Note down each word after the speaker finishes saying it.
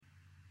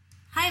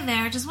Hi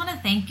there. Just want to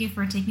thank you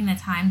for taking the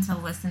time to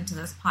listen to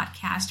this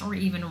podcast or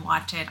even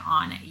watch it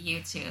on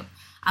YouTube.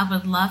 I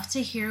would love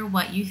to hear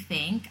what you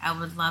think. I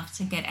would love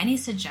to get any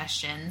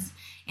suggestions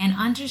and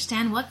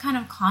understand what kind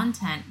of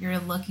content you're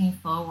looking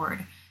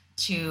forward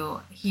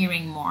to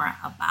hearing more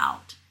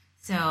about.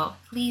 So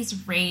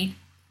please rate,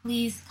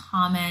 please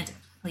comment,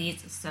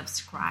 please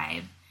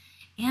subscribe.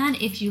 And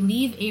if you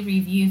leave a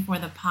review for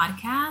the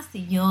podcast,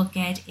 you'll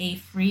get a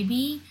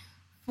freebie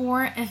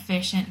for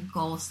efficient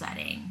goal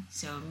setting.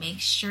 So make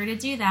sure to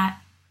do that.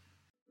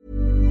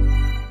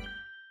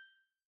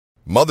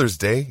 Mother's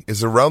Day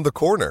is around the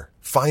corner.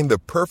 Find the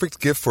perfect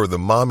gift for the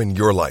mom in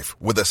your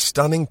life with a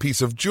stunning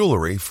piece of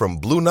jewelry from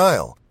Blue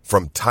Nile.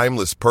 From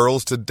timeless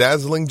pearls to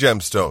dazzling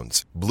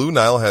gemstones, Blue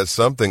Nile has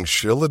something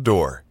she'll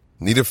adore.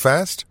 Need it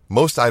fast?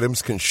 Most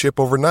items can ship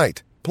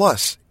overnight.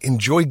 Plus,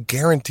 enjoy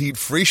guaranteed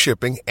free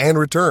shipping and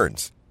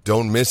returns.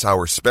 Don't miss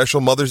our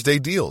special Mother's Day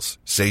deals.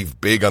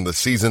 Save big on the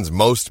season's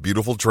most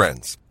beautiful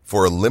trends.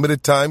 For a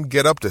limited time,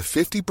 get up to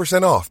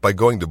 50% off by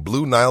going to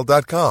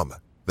BlueNile.com.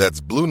 That's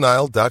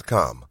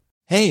BlueNile.com.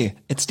 Hey,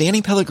 it's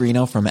Danny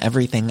Pellegrino from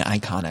Everything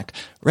Iconic.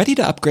 Ready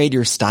to upgrade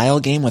your style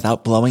game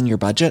without blowing your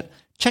budget?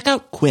 Check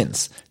out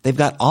Quince. They've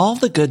got all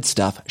the good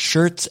stuff,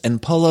 shirts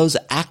and polos,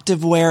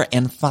 activewear,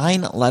 and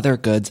fine leather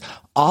goods,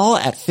 all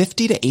at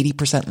 50 to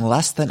 80%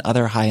 less than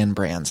other high-end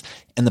brands.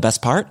 And the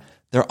best part?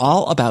 They're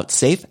all about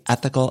safe,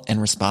 ethical,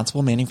 and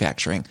responsible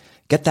manufacturing.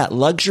 Get that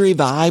luxury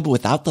vibe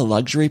without the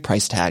luxury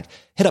price tag.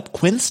 Hit up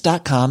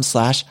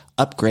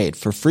quince.com/upgrade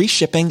for free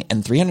shipping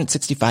and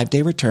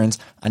 365-day returns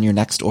on your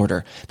next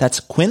order. That's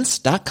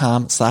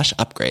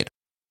quince.com/upgrade.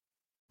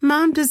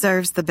 Mom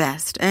deserves the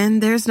best,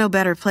 and there's no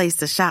better place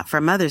to shop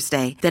for Mother's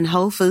Day than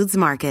Whole Foods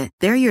Market.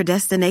 They're your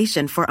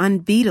destination for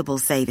unbeatable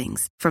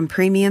savings, from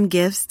premium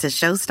gifts to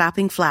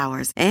show-stopping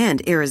flowers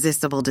and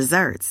irresistible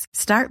desserts.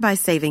 Start by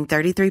saving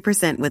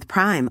 33% with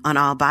Prime on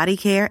all body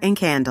care and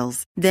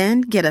candles.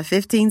 Then get a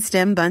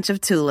 15-stem bunch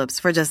of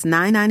tulips for just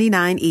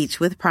 $9.99 each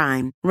with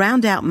Prime.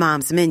 Round out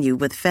Mom's menu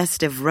with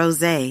festive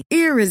rosé,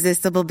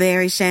 irresistible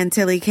berry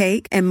chantilly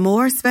cake, and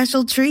more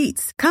special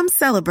treats. Come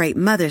celebrate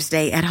Mother's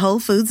Day at Whole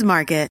Foods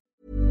Market.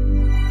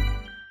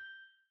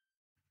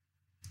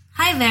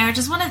 Hi there.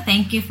 Just want to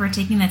thank you for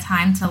taking the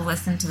time to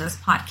listen to this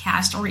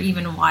podcast or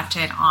even watch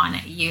it on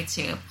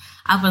YouTube.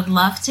 I would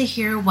love to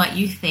hear what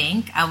you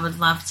think. I would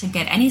love to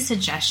get any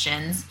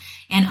suggestions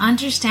and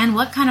understand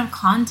what kind of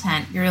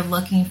content you're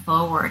looking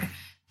forward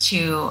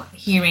to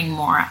hearing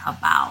more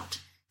about.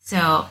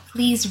 So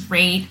please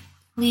rate,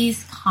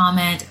 please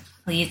comment,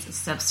 please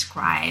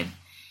subscribe.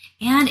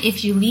 And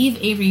if you leave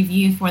a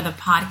review for the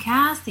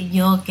podcast,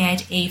 you'll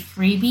get a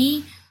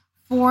freebie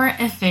for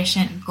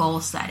efficient goal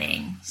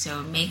setting.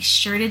 So make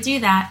sure to do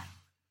that.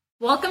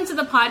 Welcome to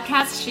the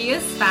podcast, She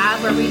is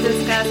Fab, where we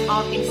discuss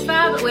all things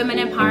fab, women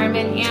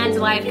empowerment, and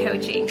life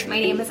coaching. My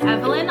name is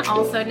Evelyn,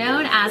 also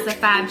known as the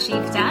Fab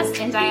Chiefess,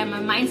 and I am a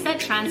mindset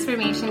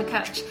transformation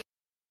coach.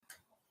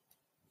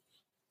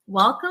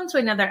 Welcome to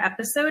another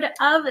episode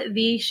of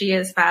the She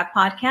is Fab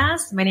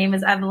podcast. My name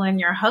is Evelyn,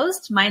 your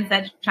host,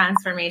 mindset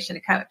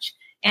transformation coach.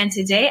 And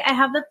today I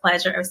have the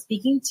pleasure of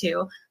speaking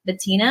to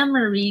Bettina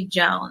Marie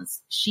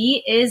Jones.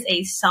 She is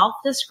a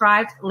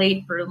self-described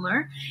late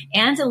bloomer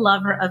and a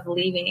lover of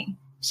leaving.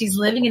 She's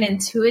living an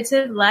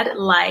intuitive-led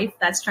life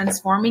that's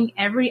transforming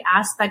every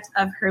aspect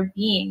of her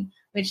being,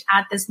 which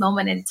at this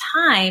moment in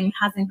time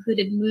has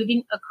included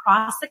moving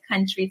across the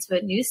country to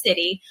a new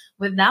city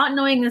without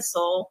knowing a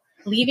soul,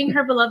 leaving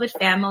her beloved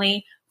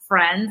family,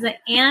 friends,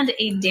 and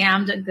a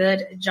damned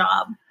good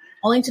job,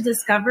 only to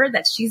discover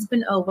that she's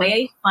been a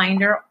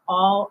wayfinder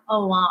all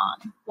along.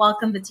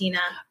 Welcome, Bettina.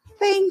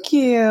 Thank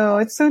you.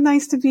 It's so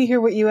nice to be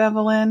here with you,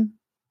 Evelyn.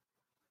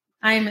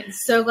 I'm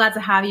so glad to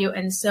have you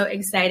and so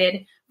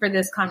excited for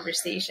this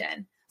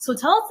conversation. So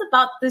tell us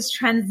about this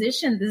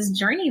transition, this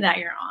journey that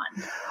you're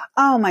on.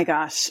 Oh my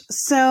gosh.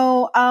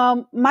 So,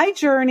 my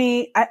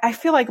journey, I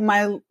feel like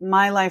my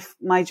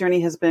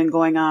journey has been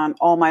going on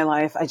all my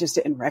life. I just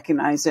didn't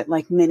recognize it,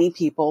 like many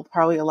people,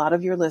 probably a lot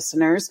of your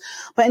listeners.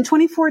 But in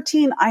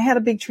 2014, I had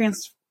a big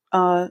transition.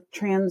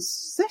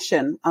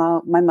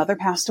 My mother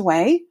passed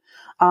away.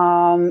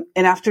 And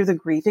after the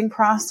grieving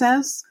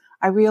process,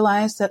 I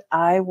realized that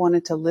I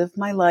wanted to live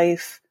my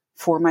life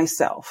for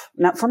myself,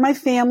 not for my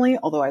family,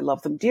 although I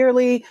love them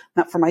dearly,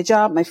 not for my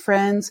job, my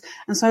friends.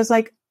 And so I was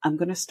like, I'm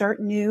going to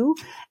start new.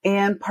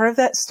 And part of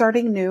that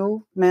starting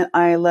new meant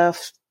I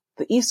left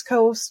the East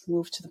Coast,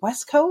 moved to the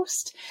West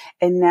Coast,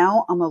 and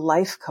now I'm a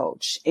life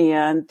coach.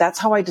 And that's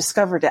how I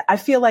discovered it. I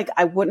feel like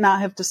I would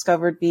not have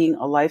discovered being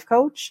a life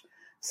coach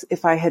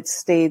if I had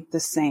stayed the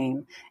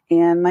same.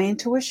 And my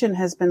intuition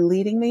has been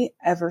leading me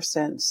ever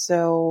since.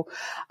 So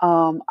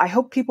I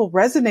hope people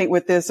resonate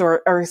with this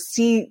or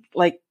see,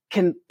 like,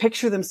 can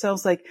picture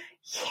themselves like,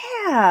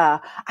 yeah,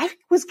 I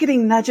was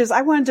getting nudges.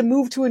 I wanted to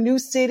move to a new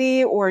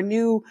city or a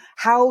new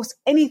house,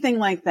 anything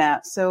like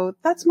that. So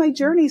that's my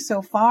journey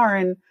so far,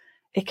 and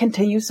it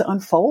continues to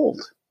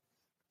unfold.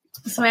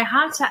 So I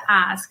have to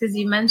ask, because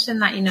you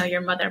mentioned that,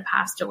 your mother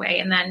passed away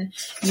and then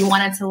you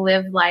wanted to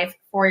live life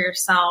for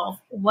yourself.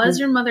 Was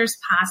your mother's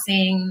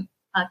passing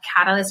a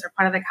catalyst or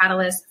part of the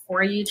catalyst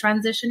for you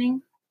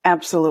transitioning?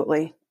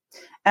 Absolutely.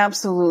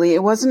 Absolutely.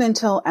 It wasn't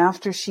until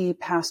after she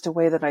passed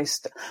away that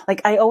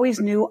I always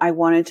knew I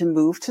wanted to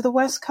move to the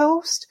West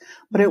Coast,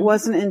 but it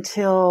wasn't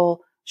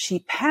until she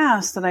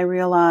passed that I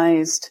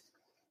realized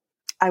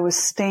I was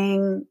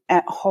staying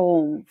at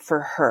home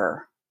for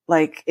her.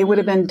 Like, it would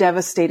have been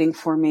devastating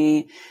for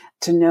me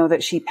to know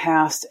that she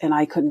passed and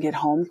I couldn't get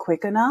home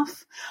quick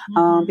enough,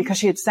 because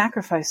she had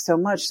sacrificed so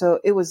much. So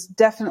it was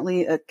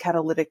definitely a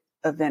catalytic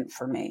event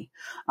for me.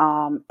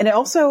 And it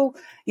also,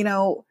 you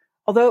know,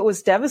 although it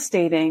was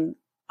devastating,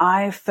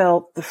 I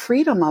felt the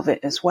freedom of it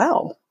as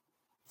well.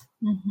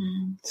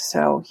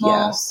 So,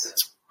 yes.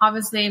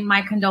 Obviously,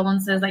 my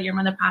condolences that your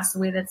mother passed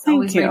away. That's Thank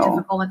always you. very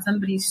difficult when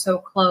somebody so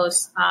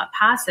close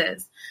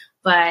passes.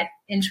 But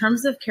in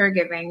terms of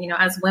caregiving, you know,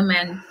 as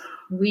women,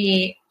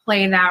 we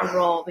play that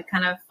role. We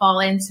kind of fall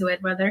into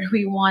it, whether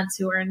we want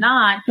to or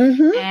not.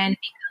 And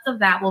because of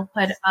that, we'll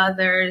put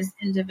others,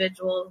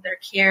 individuals, their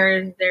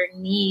cares, their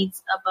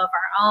needs above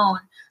our own.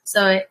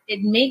 So it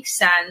makes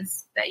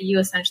sense that you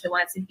essentially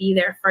wanted to be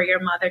there for your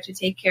mother, to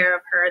take care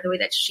of her the way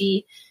that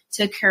she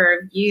took care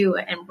of you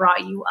and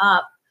brought you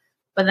up.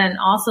 But then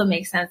also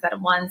makes sense that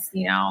once,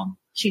 you know,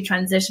 she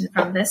transitioned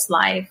from this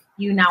life,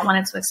 you now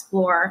wanted to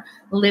explore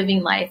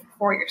living life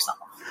for yourself.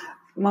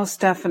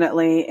 Most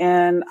definitely.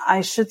 And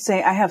I should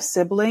say I have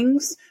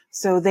siblings,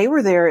 so they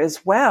were there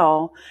as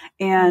well.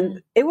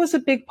 And it was a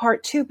big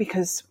part too,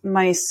 because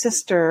my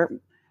sister,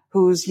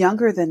 who's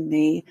younger than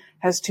me,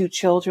 has 2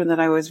 children that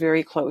I was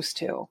very close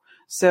to.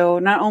 So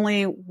not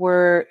only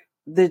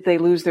did they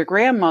lose their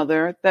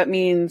grandmother, that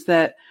means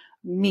that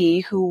me,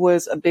 who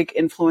was a big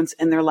influence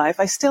in their life,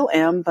 I still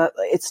am, but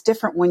it's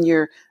different when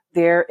you're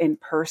there in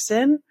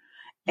person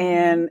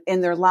and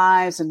in their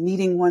lives, and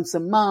meeting once a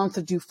month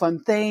to do fun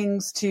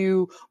things,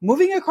 to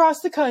moving across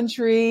the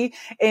country.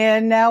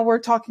 And now we're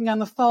talking on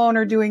the phone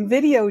or doing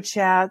video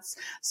chats.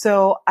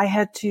 So I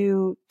had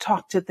to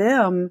talk to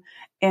them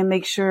and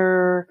make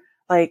sure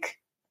like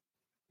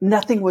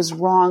nothing was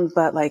wrong,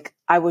 but like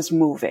I was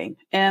moving.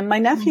 And my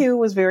nephew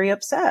was very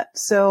upset.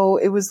 So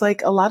it was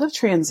like a lot of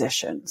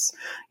transitions,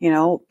 you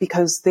know,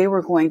 because they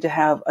were going to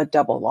have a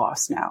double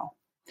loss now.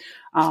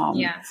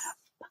 Yes.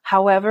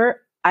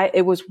 However,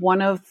 it was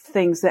one of the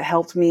things that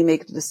helped me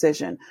make the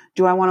decision.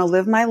 Do I want to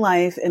live my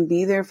life and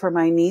be there for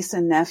my niece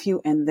and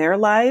nephew in their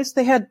lives?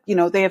 They had, you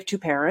know, they have 2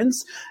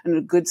 parents and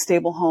a good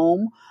stable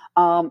home,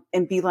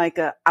 and be like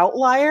an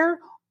outlier?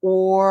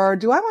 Or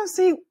do I want to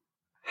see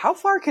how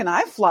far can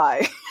I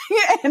fly?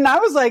 And I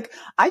was like,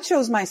 I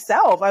chose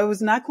myself. I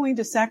was not going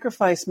to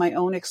sacrifice my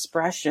own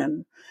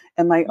expression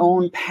and my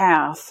own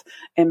path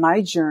and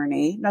my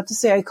journey. Not to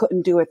say I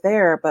couldn't do it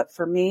there, but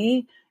for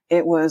me,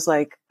 it was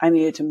like I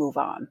needed to move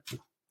on.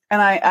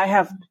 And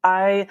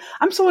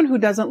I'm someone who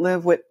doesn't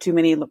live with too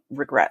many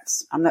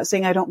regrets. I'm not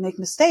saying I don't make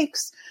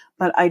mistakes,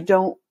 but I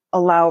don't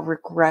allow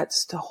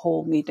regrets to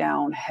hold me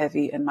down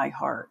heavy in my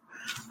heart.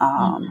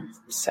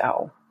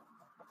 So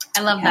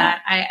I love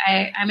that.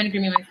 I'm in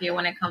agreement with you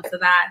when it comes to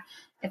that.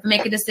 If I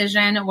make a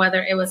decision,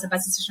 whether it was the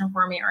best decision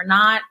for me or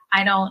not,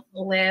 I don't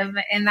live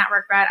in that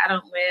regret. I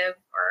don't live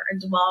or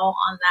dwell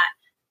on that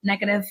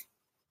negative,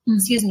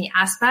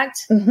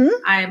 aspect.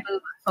 I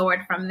move forward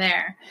from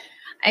there.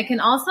 I can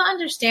also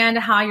understand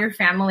how your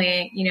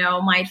family, you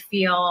know, might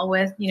feel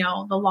with, you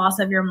know, the loss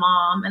of your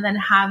mom and then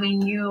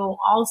having you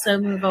also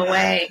move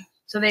away.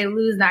 So they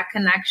lose that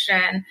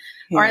connection,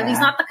 or at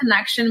least not the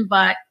connection,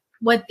 but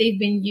what they've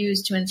been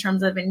used to in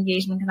terms of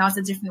engagement, because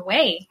that was a different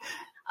way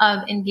of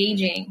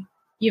engaging.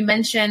 You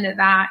mentioned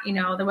that, you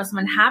know, there was some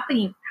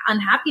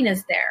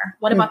unhappiness there.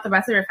 What about the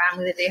rest of your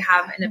family? Did they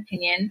have an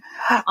opinion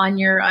on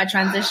your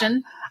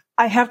transition?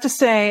 I have to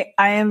say,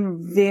 I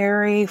am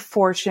very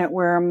fortunate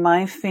where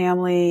my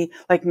family,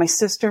 like my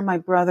sister, my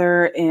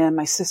brother, and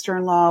my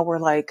sister-in-law were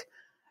like,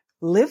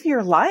 live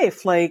your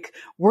life. Like,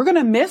 we're going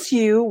to miss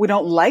you. We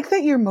don't like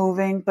that you're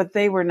moving, but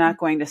they were not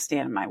going to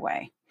stand in my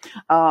way.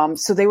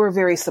 So they were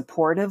very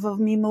supportive of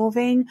me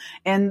moving.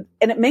 And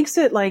it makes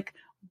it like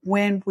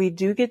when we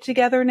do get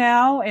together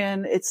now,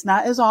 and it's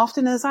not as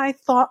often as I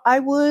thought I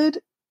would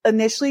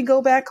initially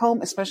go back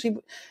home, especially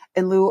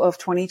in lieu of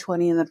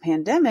 2020 and the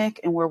pandemic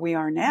and where we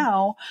are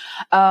now.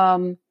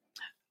 But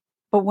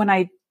when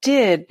I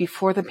did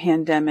before the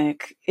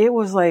pandemic, it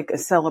was like a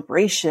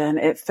celebration.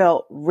 It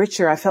felt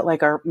richer. I felt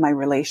like my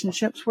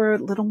relationships were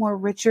a little more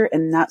richer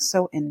and not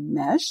so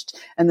enmeshed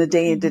in the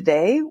day to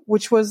day,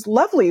 which was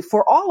lovely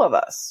for all of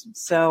us.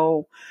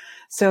 So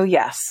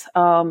yes,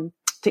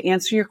 to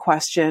answer your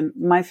question,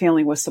 my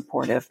family was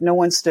supportive. No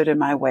one stood in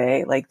my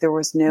way. Like, there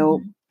was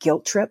no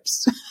guilt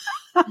trips,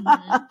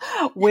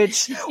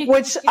 which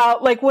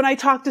like when I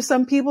talk to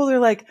some people, they're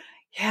like,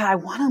 yeah, I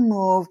want to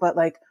move, but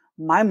like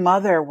my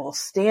mother will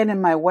stand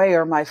in my way,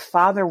 or my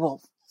father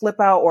will flip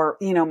out, or,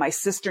 you know, my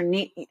sister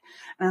need,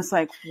 and it's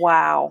like,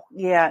 wow,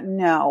 yeah,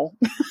 no.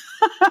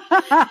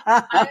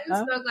 I'm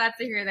so glad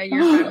to hear that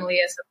your family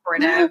is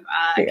supportive.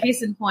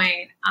 Case in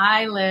point,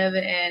 I live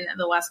in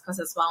the West Coast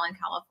as well in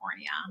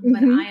California,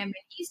 but I am an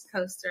East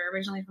Coaster,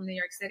 originally from New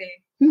York City.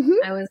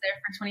 I was there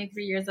for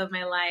 23 years of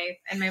my life,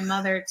 and my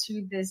mother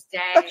to this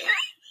day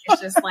is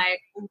just like,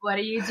 what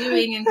are you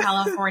doing in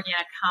California?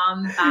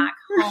 Come back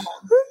home.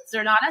 So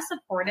they're not as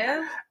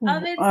supportive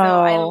of it. So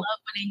I love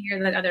when I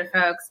hear that other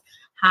folks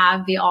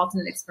have the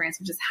alternate experience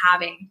of just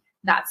having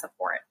that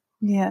support.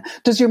 Yeah.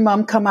 Does your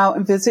mom come out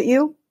and visit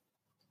you?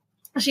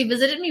 She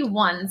visited me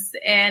once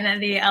in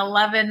the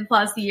 11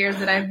 plus years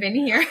that I've been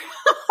here.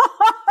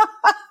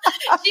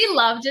 She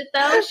loved it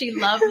though. She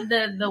loved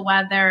the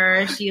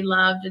weather. She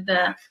loved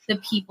the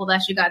people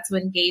that she got to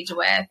engage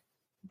with.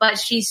 But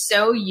she's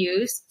so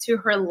used to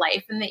her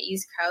life in the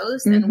East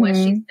Coast and what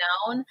she's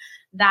known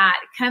that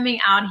coming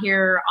out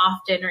here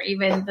often, or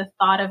even the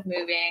thought of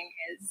moving,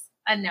 is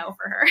a no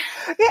for her.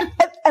 Yeah.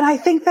 And I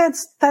think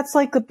that's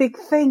like a big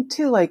thing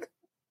too. Like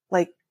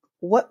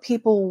what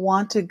people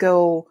want to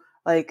go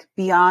like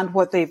beyond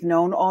what they've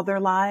known all their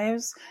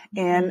lives.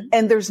 And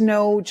there's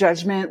no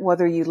judgment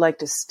whether you'd like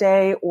to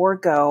stay or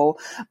go,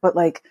 but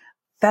like,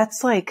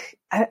 that's like,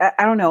 I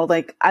don't know,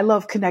 like I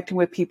love connecting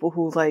with people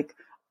who like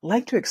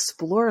to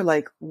explore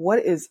like what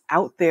is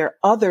out there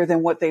other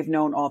than what they've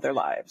known all their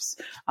lives.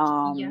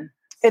 And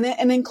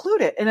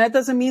include it. And that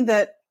doesn't mean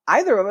that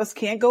either of us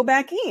can't go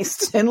back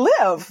east and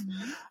live.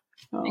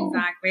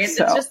 Exactly. It's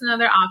just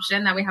another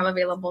option that we have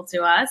available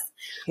to us.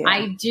 Yeah.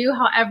 I do,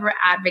 however,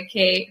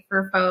 advocate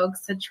for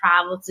folks to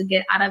travel, to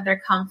get out of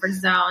their comfort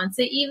zone,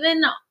 to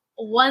even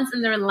once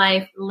in their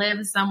life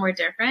live somewhere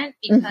different,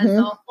 because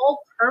the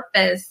whole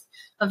purpose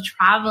of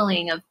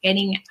traveling, of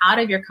getting out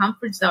of your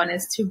comfort zone,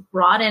 is to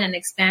broaden and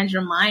expand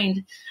your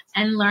mind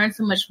and learn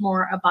so much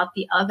more about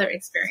the other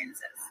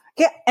experiences.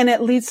 Yeah. And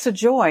it leads to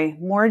joy,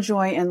 more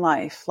joy in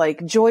life,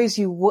 like joys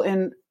you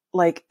wouldn't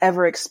like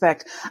ever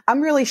expect.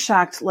 I'm really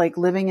shocked, like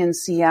living in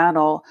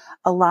Seattle,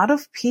 a lot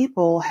of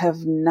people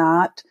have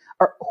not,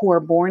 or who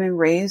are born and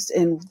raised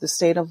in the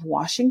state of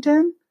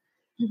Washington,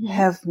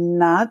 have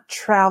not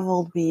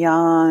traveled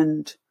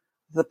beyond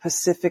the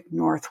Pacific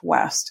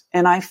Northwest.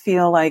 And I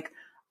feel like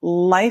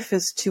life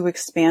is too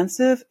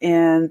expansive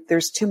and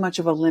there's too much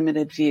of a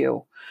limited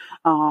view.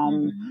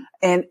 And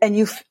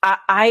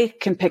I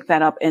can pick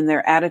that up in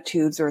their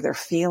attitudes or their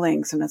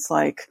feelings. And it's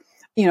like,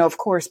 you know, of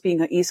course, being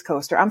an East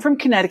Coaster, I'm from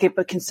Connecticut,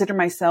 but consider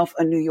myself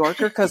a New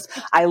Yorker because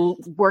I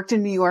worked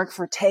in New York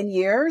for 10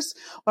 years.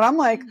 But I'm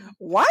like,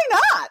 why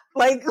not?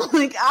 But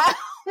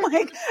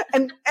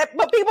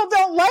people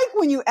don't like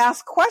when you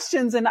ask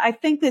questions. And I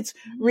think that's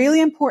really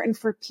important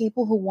for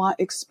people who want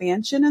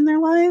expansion in their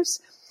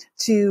lives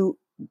to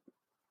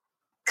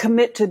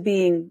commit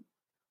to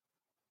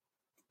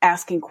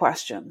asking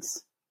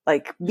questions.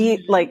 Like,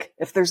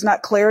 if there's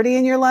not clarity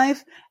in your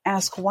life,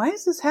 ask, why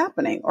is this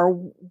happening? Or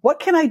what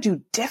can I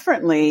do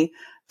differently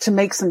to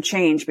make some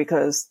change?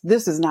 Because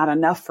this is not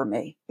enough for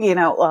me, you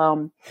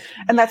know?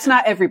 And that's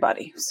not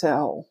everybody.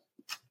 So.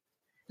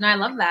 No, I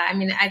love that. I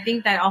mean, I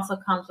think that also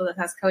comes with us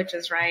as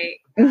coaches, right?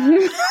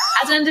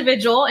 As an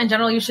individual, in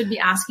general, you should be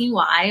asking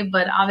why,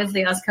 but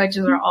obviously us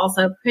coaches are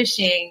also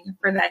pushing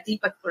for that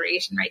deep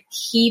exploration, right?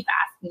 Keep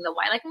asking the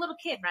why, like a little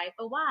kid, right?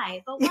 But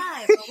why? But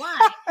why? But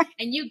why?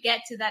 And you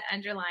get to that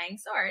underlying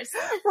source.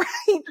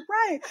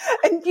 Right.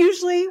 And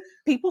usually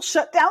people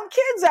shut down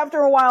kids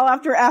after a while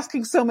after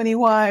asking so many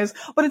whys,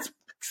 but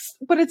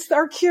it's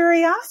our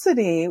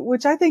curiosity,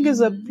 which I think is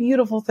a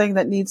beautiful thing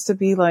that needs to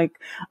be like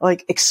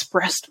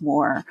expressed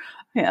more.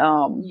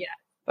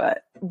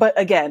 But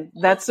again,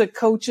 that's a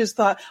coach's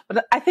thought.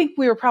 But I think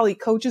we were probably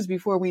coaches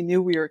before we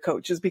knew we were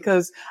coaches,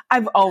 because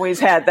I've always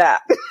had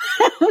that.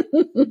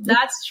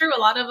 That's true. A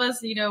lot of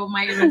us, you know,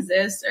 might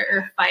resist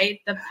or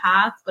fight the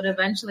path, but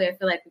eventually I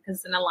feel like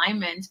because in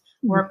alignment,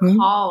 we're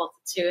called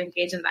to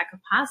engage in that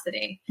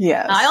capacity.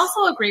 Yes. I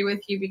also agree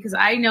with you, because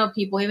I know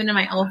people, even in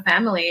my own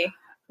family,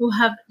 who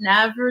have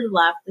never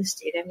left the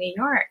state of New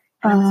York.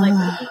 And I was like,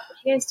 what are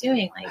you guys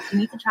doing? Like, you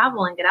need to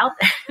travel and get out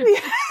there.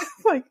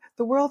 Like,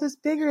 the world is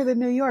bigger than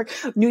New York.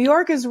 New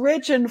York is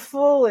rich and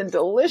full and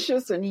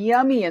delicious and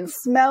yummy and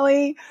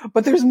smelly,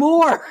 but there's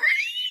more.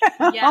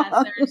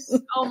 Yes, there's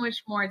so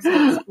much more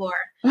to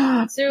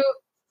explore. So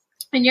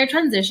in your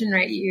transition,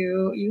 right,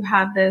 you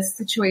have this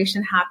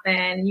situation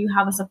happen. You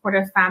have a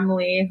supportive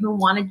family who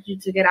wanted you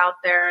to get out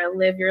there,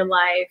 live your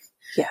life,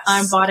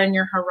 broaden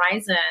your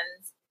horizons.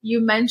 You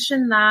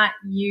mentioned that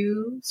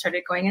you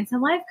started going into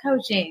life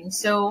coaching.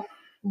 So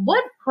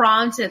what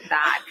prompted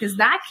that? Because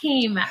that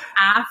came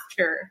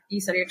after you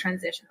started your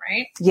transition,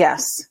 right?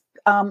 Yes.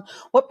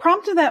 What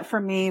prompted that for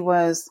me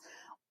was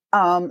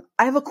I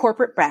have a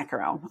corporate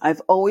background.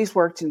 I've always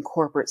worked in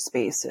corporate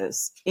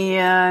spaces,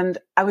 and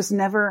I was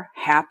never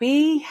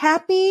happy.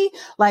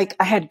 Like,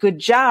 I had good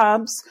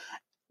jobs.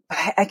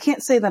 I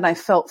can't say that I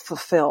felt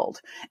fulfilled.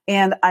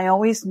 And I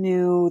always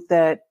knew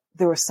that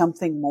there was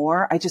something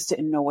more. I just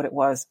didn't know what it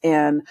was.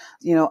 And,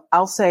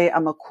 I'll say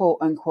I'm a quote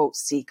unquote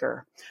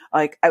seeker.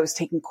 Like I was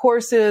taking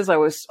courses. I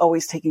was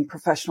always taking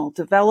professional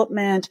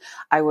development.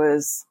 I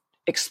was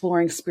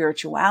exploring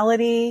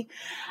spirituality.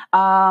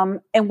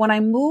 And when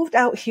I moved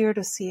out here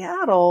to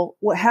Seattle,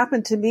 what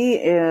happened to me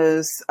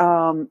is,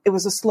 it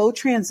was a slow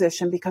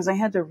transition because I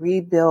had to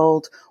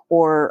rebuild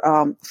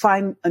or,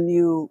 find a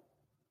new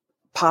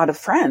pod of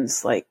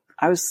friends. Like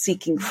I was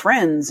seeking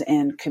friends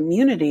and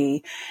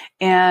community.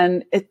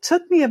 And it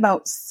took me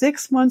about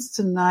 6 months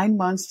to 9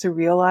 months to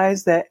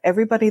realize that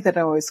everybody that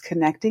I was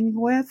connecting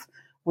with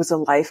was a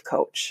life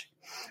coach.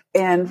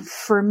 And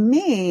for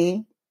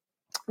me,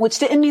 which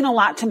didn't mean a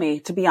lot to me,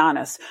 to be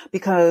honest,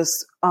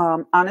 because,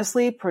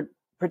 honestly,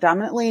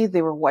 predominantly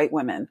they were white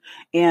women,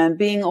 and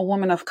being a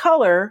woman of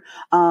color,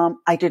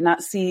 I did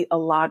not see a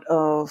lot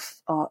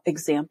of,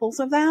 examples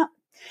of that.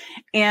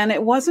 And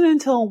it wasn't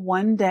until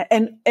one day,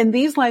 and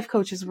these life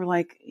coaches were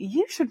like,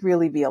 you should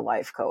really be a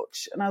life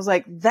coach. And I was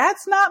like,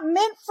 that's not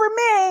meant for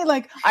me.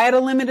 Like I had a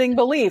limiting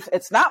belief.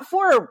 It's not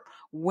for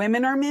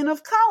women or men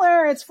of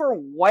color. It's for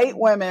white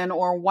women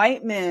or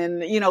white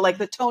men, like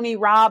the Tony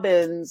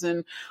Robbins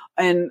and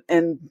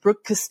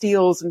Brooke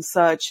Castilles and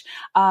such.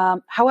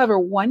 However,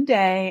 one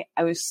day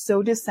I was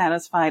so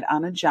dissatisfied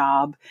on a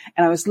job,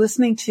 and I was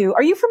listening to,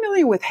 are you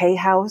familiar with Hay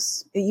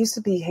House? It used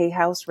to be Hay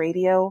House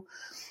Radio.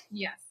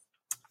 Yes.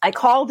 I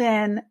called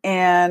in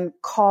and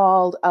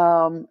called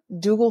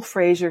Dougal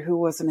Fraser, who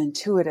was an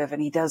intuitive,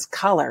 and he does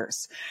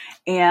colors.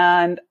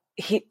 And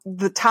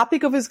the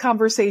topic of his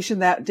conversation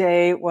that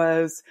day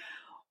was,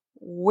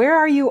 where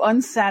are you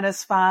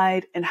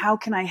unsatisfied and how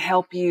can I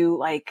help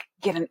you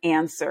get an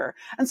answer?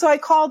 And so I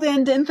called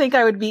in, didn't think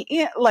I would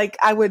be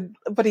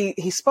but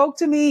he spoke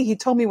to me. He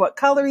told me what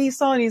color he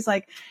saw, and he's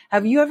like,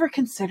 have you ever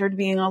considered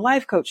being a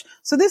life coach?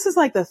 So this is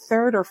like the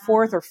third or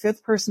fourth or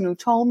fifth person who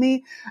told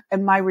me.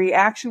 And my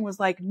reaction was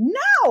like,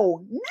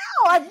 no,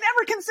 I've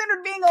never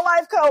considered being a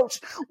life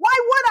coach. Why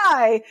would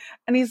I?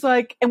 And he's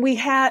like, and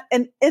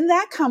in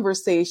that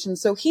conversation,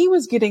 so he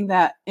was getting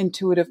that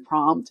intuitive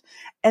prompt.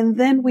 And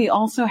then we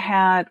also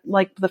had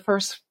the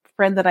first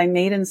friend that I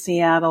made in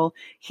Seattle,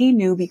 he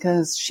knew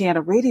because she had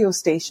a radio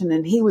station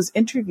and he was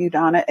interviewed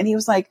on it. And he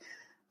was like,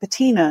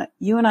 Bettina,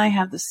 you and I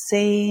have the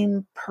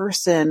same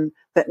person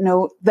that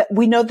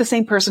we know the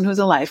same person who's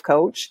a life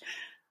coach.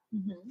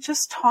 Mm-hmm.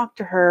 Just talk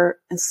to her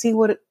and see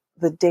what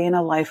the day in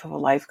a life of a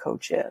life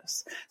coach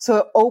is. So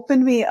it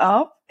opened me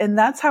up, and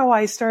that's how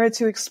I started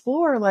to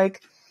explore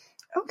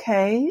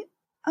okay,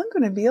 I'm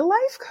going to be a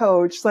life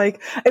coach.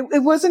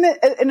 It wasn't,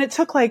 and it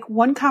took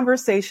one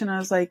conversation. I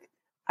was like,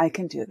 I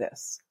can do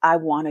this. I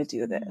want to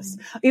do this.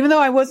 Mm-hmm. Even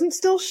though I wasn't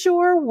still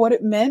sure what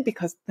it meant,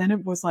 because then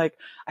it was I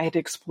had to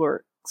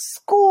explore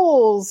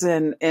schools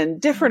and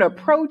different mm-hmm.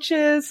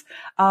 approaches.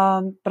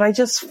 But I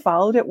just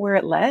followed it where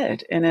it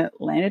led, and it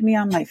landed me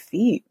on my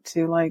feet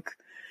to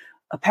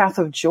a path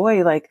of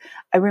joy.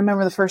 I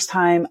remember the first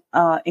time,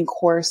 in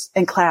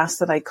class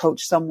that I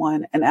coached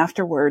someone, and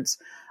afterwards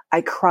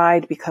I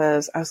cried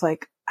because I was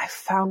like, I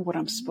found what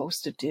I'm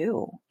supposed to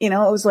do. It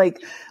was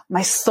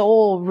my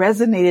soul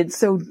resonated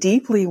so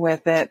deeply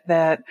with it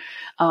that,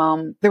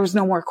 there was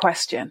no more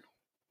question.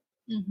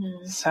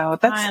 Mm-hmm. So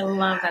I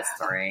love that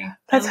story.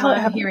 That's how it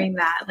happened. Hearing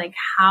that,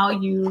 how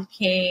you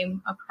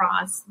came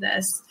across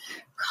this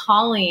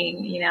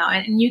calling,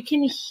 and you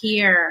can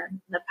hear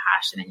the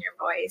passion in your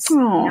voice,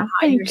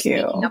 how you're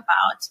speaking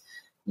about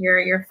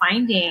your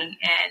finding.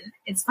 And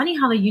it's funny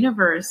how the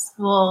universe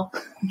will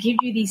give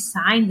you these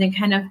signs and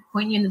kind of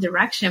point you in the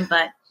direction.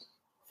 But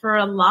for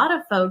a lot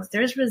of folks,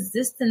 there's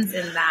resistance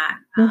in that,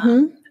 mm-hmm.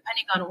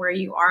 depending on where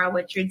you are,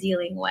 what you're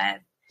dealing with.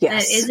 Yes.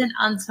 And it isn't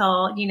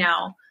until,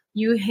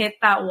 you hit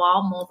that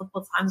wall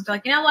multiple times. You're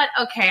like, you know what?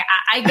 Okay,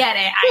 I get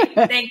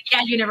it. Thank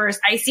God, universe.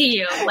 I see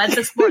you. Let's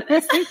explore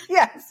this.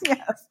 Yes.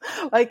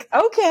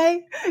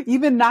 Okay,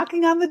 you've been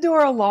knocking on the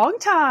door a long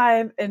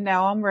time, and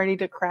now I'm ready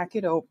to crack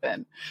it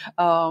open.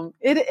 And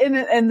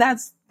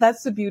that's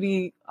the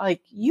beauty.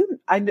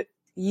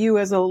 You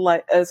as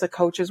a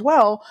coach as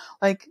well,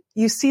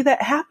 you see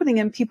that happening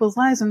in people's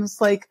lives, and it's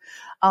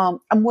I'm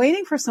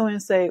waiting for someone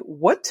to say,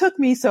 what took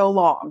me so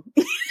long?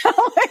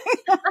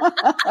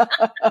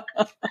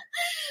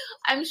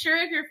 I'm sure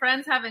if your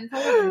friends haven't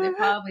told you, they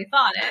probably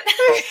thought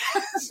it.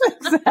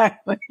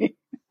 Exactly.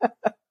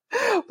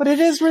 But it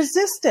is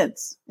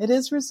resistance. It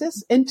is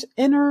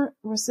inner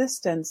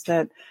resistance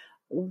that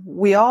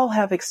we all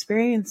have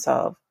experience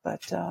of.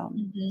 But,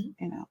 mm-hmm.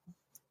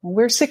 when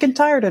we're sick and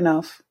tired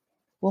enough,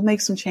 we'll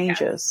make some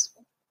changes.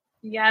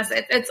 Yes,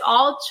 it's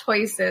all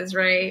choices,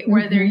 right? Mm-hmm.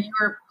 Whether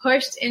you're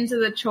pushed into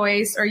the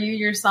choice or you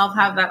yourself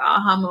have that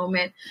aha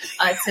moment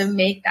to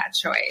make that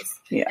choice.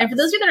 Yes. And for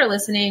those of you that are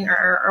listening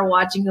or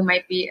watching who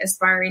might be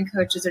aspiring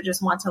coaches or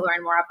just want to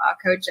learn more about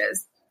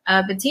coaches,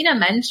 Bettina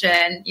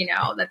mentioned,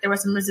 that there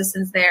was some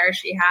resistance there.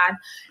 She had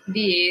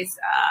these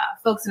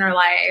folks in her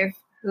life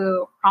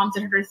who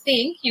prompted her to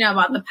think,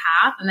 about the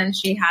path. And then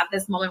she had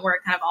this moment where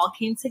it kind of all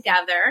came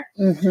together.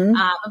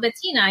 Mm-hmm.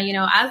 Bettina,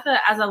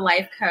 as a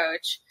life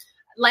coach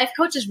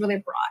is really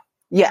broad,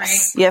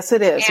 Yes. Right? Yes,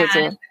 it is.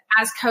 And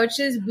as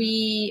coaches,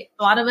 a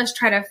lot of us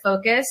try to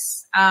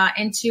focus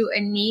into a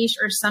niche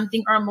or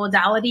something or a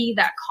modality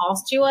that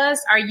calls to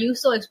us. Are you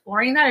still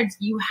exploring that, or do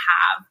you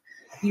have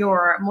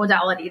your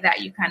modality that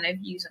you kind of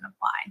use and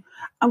apply?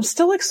 I'm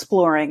still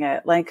exploring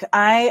it. Like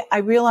I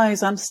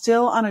realize I'm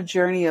still on a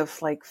journey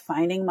of like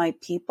finding my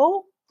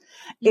people,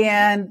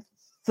 and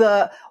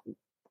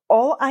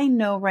all I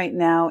know right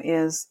now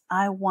is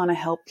I want to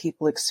help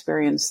people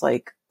experience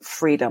like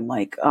freedom,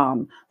 like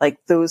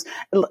those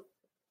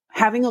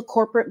having a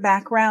corporate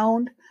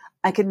background.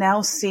 I can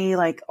now see,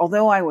 like,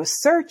 although I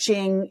was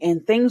searching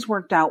and things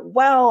worked out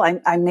well,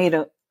 I made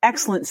an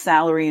excellent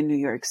salary in New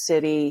York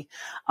City,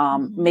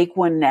 make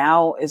one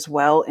now as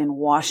well in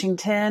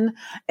Washington,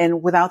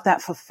 and without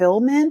that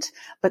fulfillment,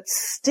 but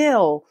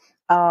still,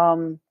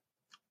 I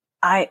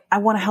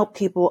want to help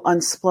people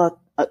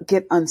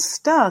get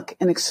unstuck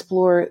and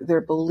explore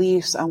their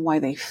beliefs on why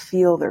they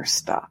feel they're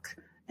stuck.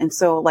 And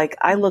so, like,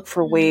 I look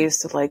for ways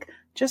to like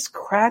just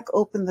crack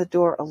open the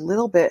door a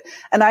little bit.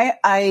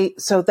 And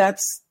so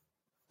that's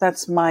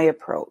my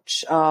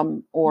approach.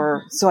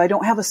 So I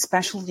don't have a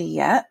specialty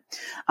yet.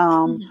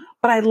 But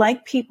I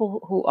like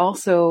people who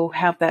also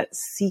have that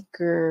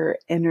seeker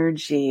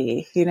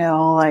energy,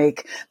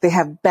 like they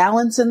have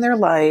balance in their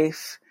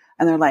life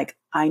and they're like,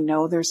 I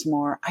know there's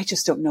more. I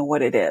just don't know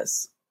what it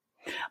is.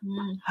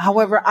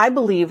 However, I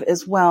believe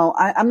as well,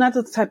 I'm not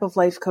the type of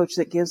life coach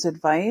that gives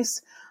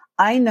advice.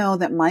 I know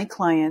that my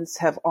clients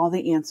have all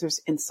the answers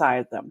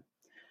inside them.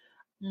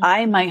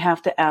 I might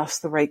have to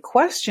ask the right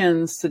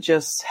questions to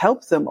just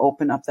help them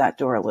open up that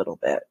door a little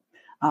bit.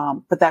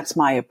 But that's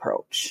my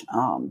approach.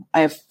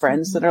 I have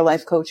friends that are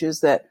life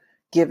coaches that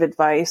give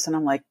advice and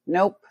I'm like,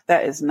 nope,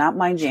 that is not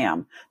my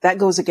jam. That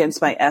goes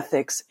against my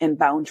ethics and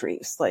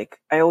boundaries. Like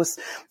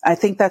I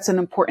think that's an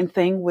important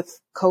thing with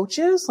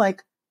coaches,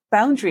 like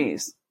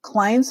boundaries,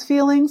 clients'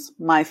 feelings,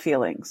 my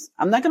feelings.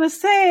 I'm not going to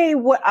say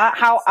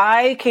how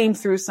I came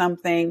through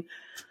something,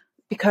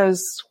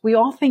 because we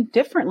all think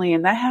differently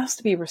and that has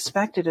to be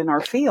respected in our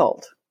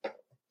field.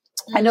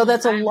 I know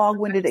that's a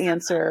long-winded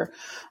answer,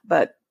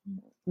 but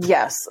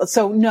yes.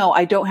 So no,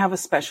 I don't have a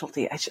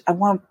specialty. I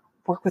want to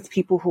work with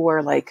people who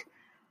are like,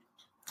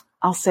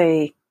 I'll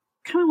say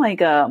kind of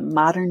like a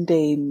modern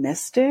day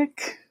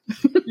mystic.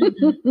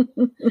 And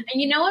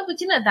you know what,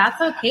 Bettina, that's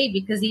okay,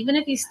 because even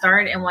if you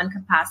start in one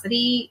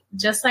capacity,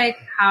 just like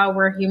how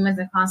we're humans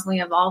and constantly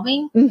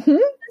evolving, the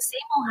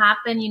same will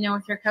happen,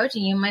 with your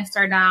coaching. You might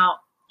start out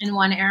in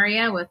one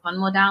area with one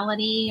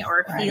modality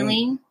or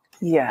feeling.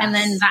 Yes. And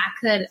then that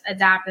could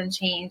adapt and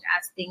change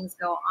as things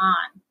go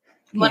on.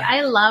 What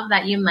I love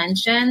that you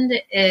mentioned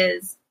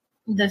is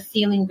the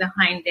feeling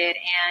behind it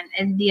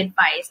and the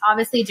advice.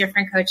 Obviously,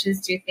 different coaches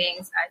do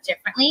things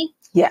differently.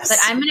 Yes. But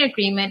I'm in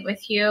agreement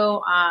with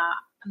you.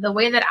 The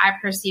way that I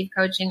perceive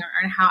coaching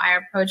or how I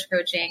approach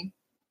coaching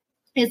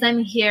is I'm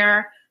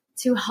here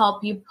to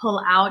help you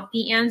pull out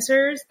the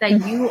answers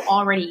that you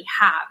already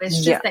have.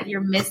 It's just that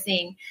you're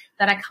missing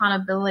that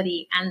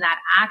accountability and that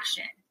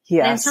action.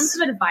 Yes. And in terms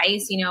of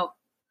advice,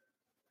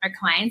 our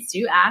clients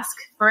do ask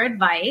for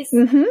advice.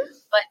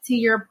 But to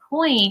your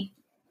point,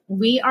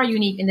 we are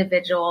unique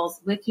individuals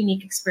with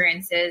unique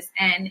experiences,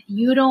 and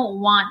you don't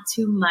want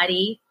to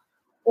muddy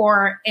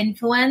or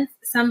influence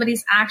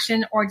somebody's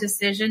action or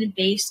decision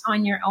based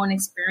on your own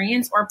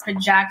experience or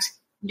project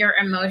your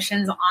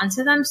emotions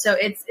onto them. So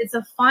it's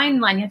a fine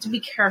line. You have to be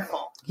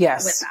careful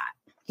with that.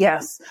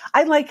 Yes.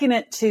 I liken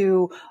it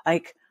to,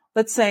 like,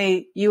 let's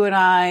say you and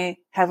I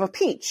have a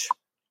peach.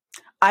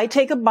 I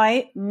take a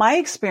bite. My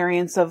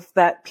experience of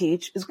that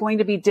peach is going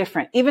to be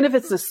different. Even if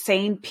it's the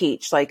same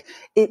peach, like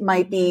it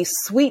might be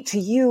sweet to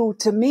you,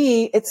 to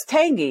me, it's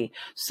tangy.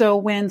 So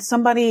when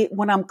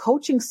I'm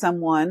coaching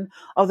someone,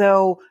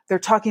 although they're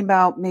talking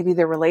about maybe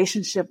their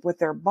relationship with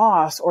their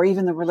boss or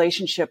even the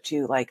relationship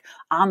to like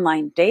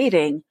online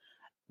dating,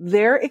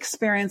 their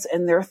experience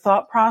and their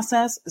thought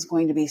process is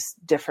going to be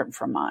different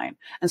from mine.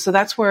 And so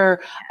that's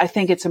where I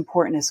think it's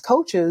important as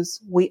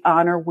coaches, we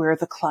honor where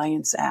the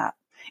client's at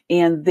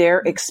and their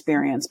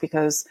experience,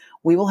 because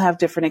we will have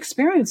different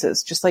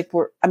experiences, just like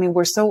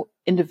we're so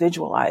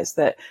individualized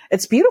that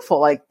it's beautiful.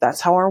 Like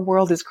that's how our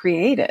world is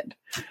created.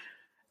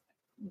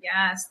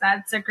 Yes,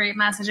 that's a great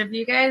message. If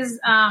you guys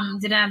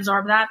didn't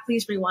absorb that,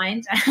 please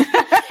rewind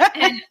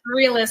and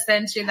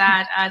re-listen to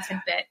that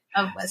tidbit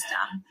of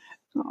wisdom.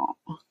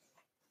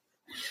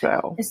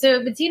 Oh.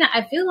 So, Bettina,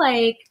 I feel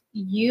like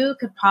you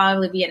could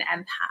probably be an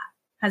empath.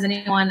 Has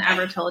anyone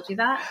ever told you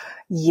that?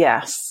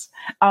 Yes.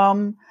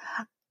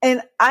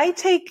 And I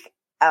take,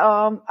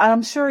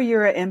 I'm sure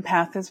you're an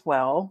empath as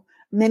well.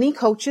 Many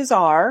coaches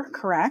are,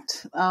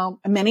 correct.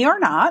 Many are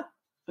not,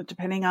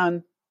 depending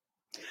on,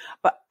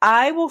 but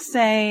I will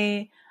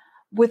say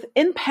with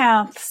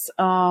empaths,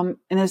 and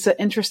it's an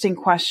interesting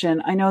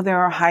question. I know there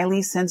are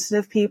highly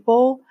sensitive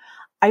people.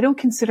 I don't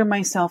consider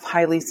myself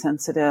highly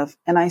sensitive.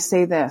 And I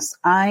say this,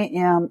 I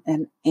am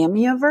an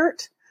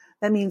ambiverт.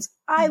 That means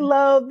I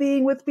love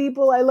being with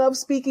people. I love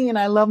speaking and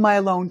I love my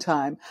alone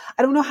time.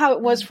 I don't know how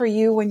it was for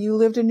you when you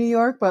lived in New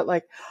York, but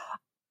like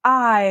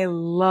I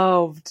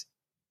loved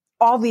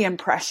all the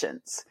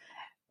impressions,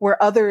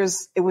 where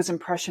others, it was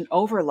impression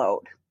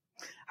overload.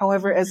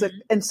 However,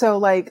 and so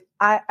like,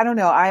 I don't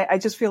know, I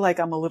just feel like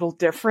I'm a little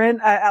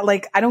different. I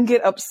don't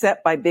get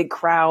upset by big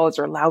crowds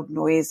or loud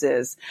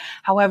noises.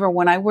 However,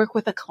 when I work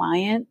with a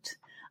client,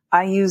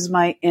 I use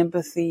my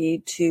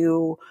empathy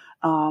to,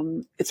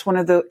 it's one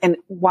of the, and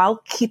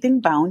while keeping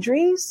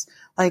boundaries,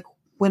 like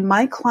when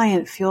my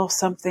client feels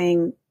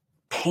something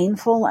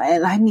painful,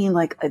 and I mean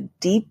like a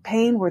deep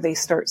pain where they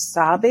start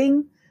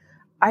sobbing,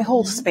 I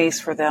hold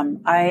space for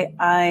them.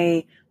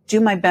 I do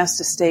my best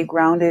to stay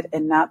grounded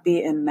and not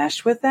be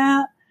enmeshed with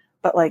that,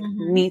 but like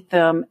meet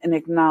them and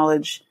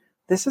acknowledge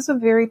this is a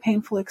very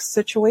painful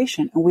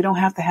situation and we don't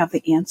have to have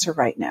the answer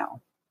right now.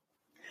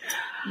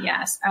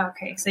 Yes.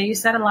 Okay. So you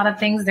said a lot of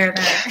things there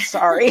that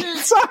sorry. You're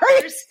so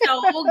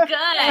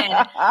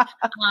good.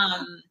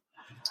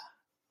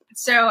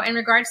 So in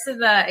regards to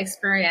the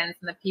experience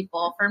and the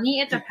people, for me,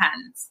 it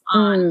depends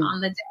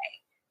on the day.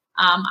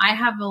 I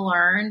have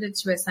learned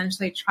to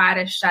essentially try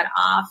to shut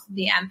off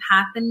the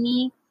empath in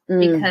me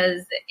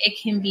because it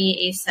can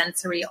be a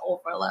sensory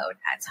overload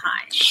at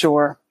times.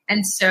 Sure.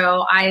 And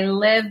so I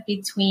live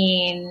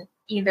between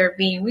either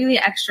being really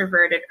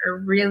extroverted or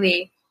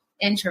really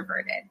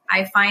introverted.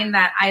 I find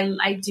that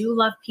I do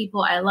love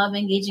people. I love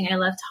engaging. I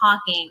love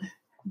talking,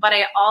 but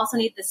I also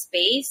need the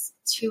space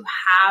to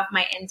have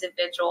my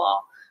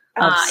individual,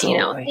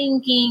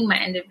 thinking,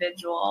 my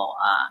individual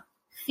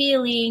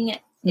feeling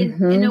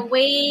in a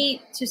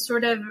way to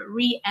sort of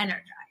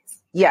re-energize.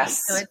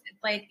 Yes. Right? So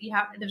it's like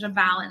there's a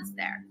balance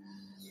there.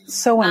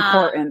 So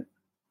important.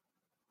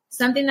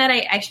 Something that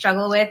I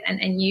struggle with,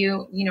 and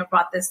you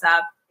brought this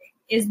up,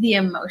 is the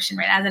emotion,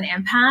 right? As an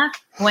empath,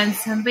 when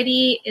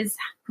somebody is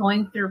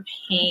going through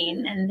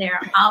pain and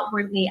they're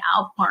outwardly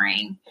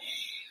outpouring,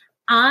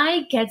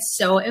 I get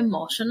so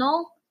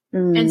emotional.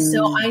 And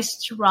so I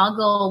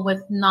struggle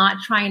with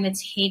not trying to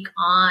take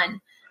on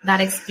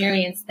that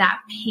experience, that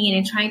pain,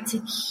 and trying to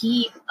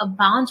keep a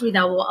boundary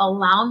that will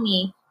allow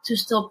me to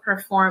still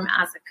perform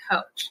as a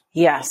coach.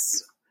 Yes.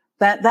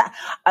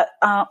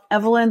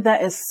 Evelyn,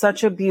 that is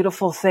such a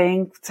beautiful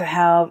thing to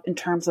have in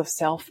terms of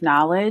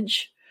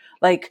self-knowledge.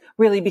 Like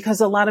really, because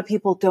a lot of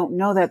people don't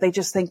know that. They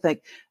just think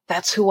like,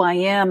 that's who I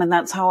am and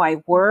that's how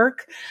I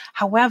work.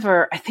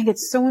 However, I think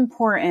it's so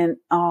important.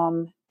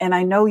 And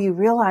I know you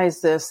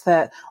realize this,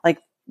 that like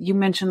you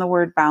mentioned the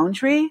word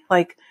boundary,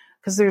 like,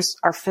 cause there's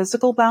our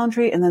physical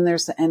boundary and then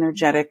there's the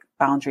energetic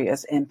boundary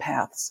as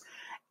empaths.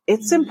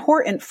 It's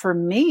important for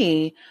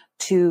me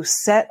to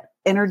set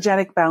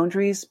energetic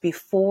boundaries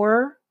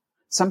before,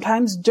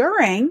 sometimes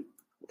during,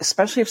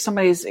 especially if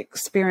somebody's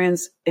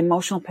experienced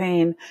emotional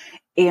pain,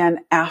 and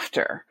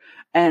after.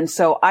 And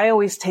so I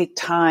always take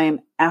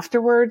time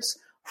afterwards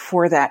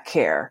for that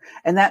care.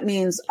 And that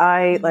means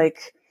I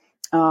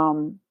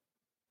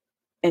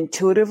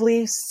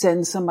intuitively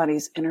send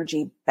somebody's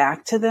energy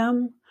back to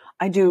them.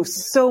 I do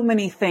so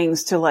many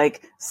things to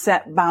like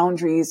set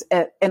boundaries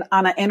and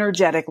on an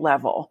energetic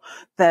level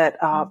that,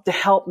 to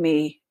help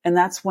me. And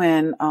that's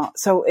when,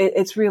 so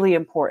it's really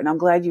important. I'm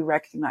glad you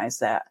recognize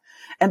that.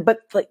 And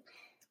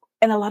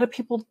a lot of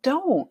people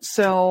don't.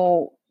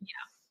 So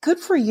good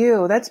for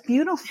you. That's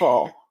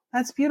beautiful.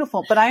 That's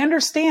beautiful. But I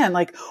understand,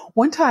 like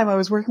one time I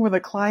was working with a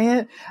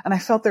client and I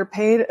felt their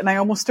pain and I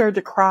almost started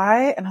to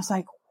cry and I was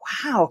like,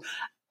 wow.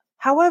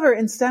 However,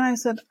 instead I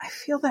said, I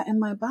feel that in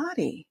my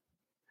body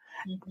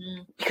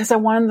because I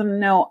wanted them to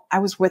know I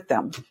was with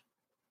them.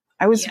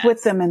 I was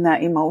with them in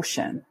that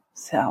emotion.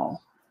 So.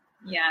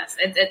 Yes.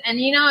 And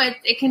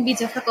it can be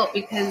difficult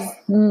because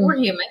we're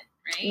human,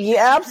 right?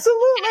 Yeah,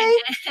 absolutely.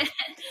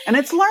 And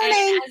it's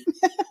learning.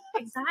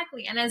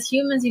 Exactly. And as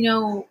humans,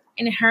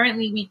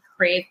 inherently we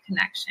crave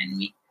connection.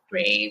 We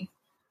crave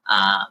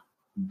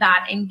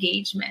that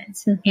engagement.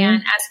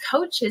 And as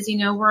coaches,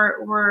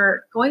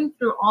 we're going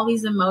through all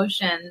these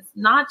emotions,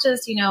 not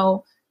just,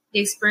 the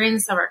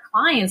experience of our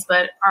clients,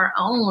 but our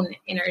own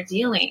inner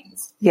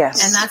dealings.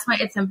 Yes. And that's why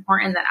it's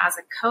important that as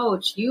a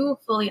coach, you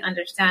fully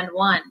understand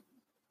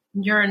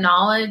your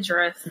knowledge,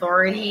 your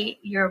authority,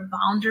 your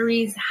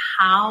boundaries,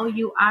 how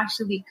you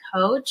actually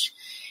coach,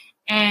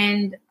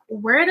 and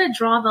where to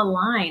draw the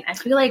line. I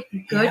feel like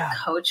good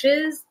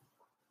coaches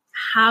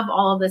have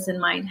all of this in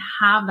mind,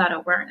 have that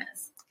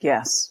awareness.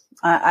 Yes,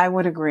 I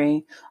would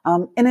agree.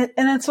 And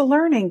it's a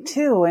learning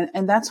too.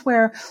 And that's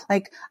where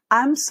like,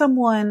 I'm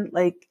someone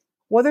like,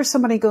 whether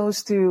somebody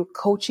goes through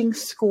coaching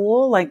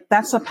school, like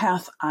that's a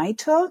path I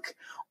took,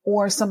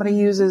 or somebody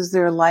uses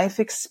their life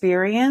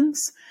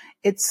experience,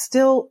 it's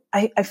still,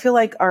 I feel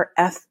like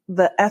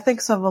the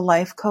ethics of a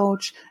life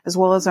coach, as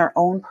well as our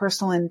own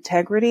personal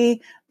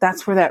integrity,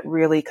 that's where that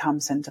really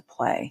comes into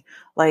play.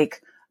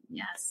 Like,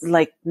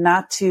 like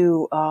not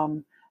to,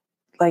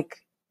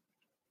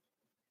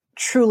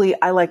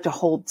 truly, I like to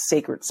hold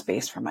sacred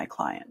space for my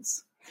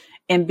clients.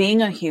 And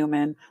being a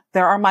human,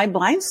 there are my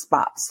blind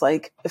spots.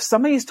 Like if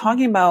somebody's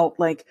talking about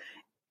like,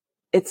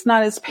 it's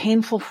not as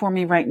painful for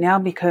me right now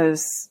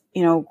because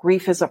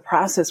grief is a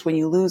process when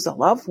you lose a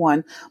loved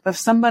one. But if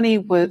somebody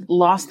would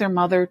lost their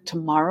mother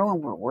tomorrow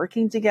and we're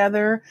working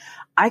together,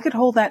 I could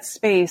hold that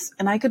space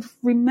and I could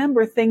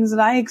remember things that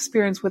I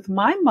experienced with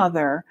my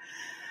mother.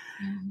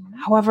 Mm-hmm.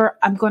 However,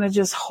 I'm going to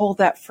just hold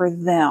that for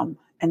them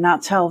and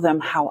not tell them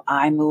how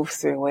I moved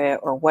through it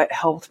or what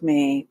helped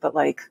me, but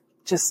like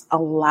just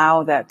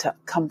allow that to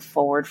come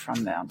forward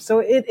from them. So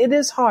it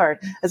is hard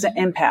as an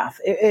empath.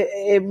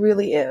 It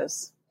really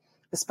is.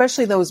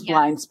 Especially those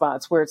blind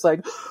spots where it's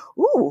like,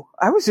 ooh,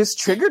 I was just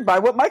triggered by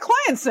what my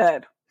client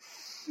said.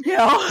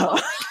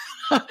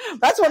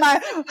 That's when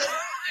I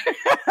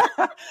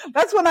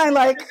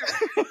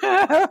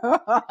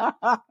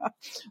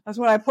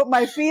put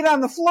my feet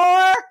on the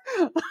floor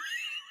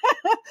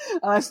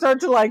and I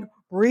start to like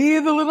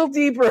breathe a little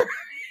deeper.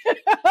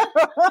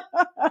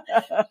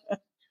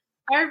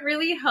 I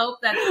really hope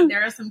that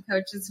there are some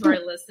coaches who are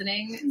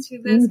listening to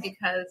this,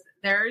 because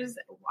there's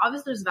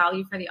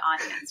value for the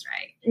audience,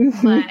 right?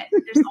 But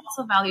there's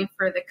also value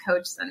for the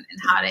coach and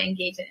how to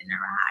engage and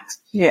interact.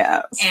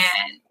 Yes.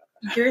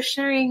 And you're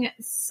sharing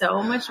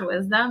so much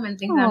wisdom and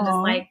things. I'm just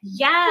like,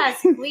 yes,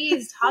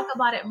 please talk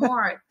about it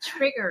more.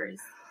 Triggers.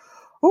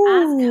 Ooh.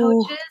 As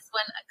coaches,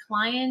 when a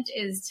client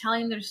is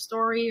telling their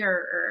story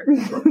or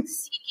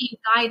seeking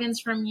guidance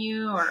from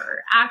you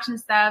or action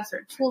steps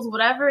or tools,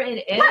 whatever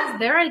it is,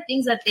 there are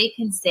things that they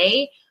can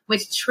say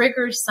which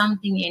triggers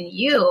something in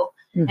you.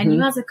 Mm-hmm. And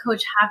you as a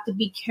coach have to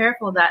be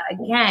careful that,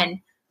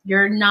 again,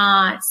 you're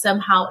not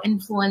somehow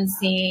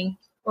influencing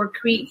or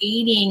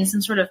creating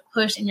some sort of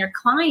push in your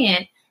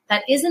client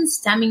that isn't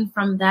stemming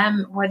from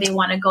them where they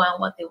want to go and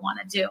what they want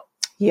to do.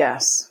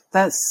 Yes,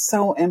 that's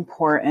so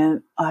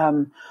important.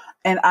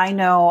 And I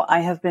know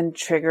I have been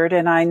triggered,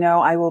 and I know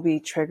I will be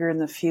triggered in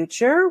the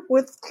future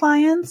with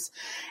clients.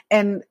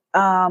 And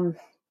the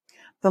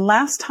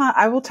last time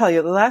I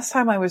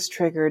was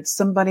triggered,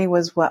 somebody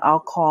was what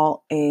I'll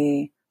call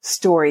a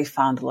story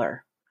fondler.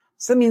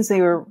 So that means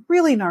they were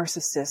really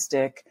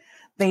narcissistic.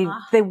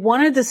 They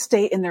wanted to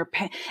stay in their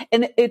pain.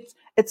 And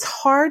it's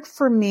hard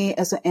for me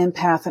as an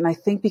empath. And I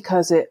think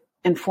because it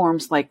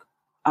informs, like,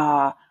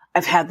 I've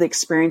had the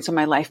experience in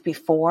my life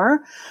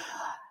before.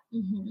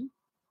 Mm-hmm.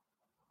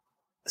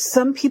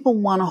 Some people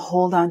want to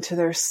hold on to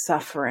their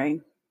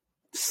suffering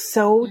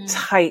so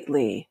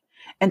tightly.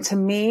 And to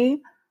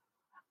me,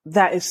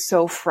 that is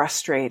so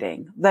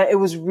frustrating that it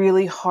was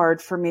really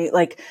hard for me.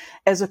 Like,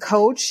 as a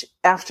coach,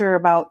 after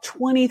about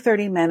 20,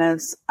 30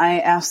 minutes, I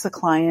asked the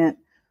client,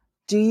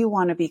 do you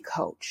want to be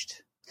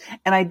coached?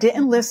 And I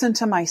didn't listen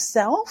to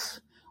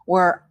myself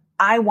where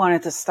I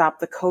wanted to stop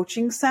the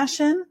coaching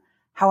session.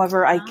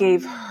 However, I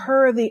gave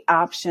her the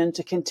option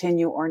to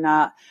continue or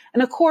not.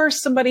 And of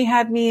course, somebody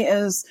had me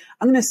as,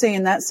 I'm going to say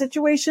in that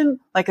situation,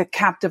 like a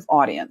captive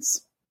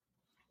audience.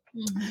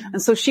 Mm-hmm.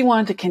 And so she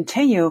wanted to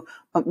continue,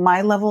 but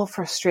my level of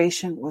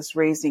frustration was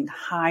raising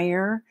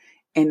higher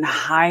and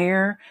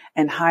higher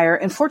and higher.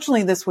 And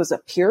fortunately, this was a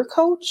peer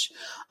coach,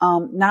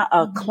 not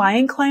a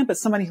client, but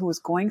somebody who was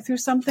going through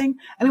something.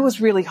 And it was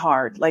really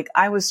hard. Like,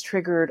 I was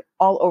triggered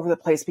all over the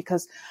place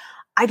because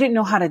I didn't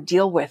know how to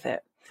deal with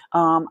it.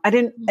 And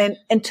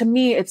to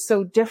me, it's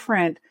so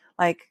different.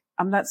 Like,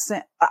 I'm not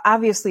saying,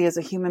 obviously as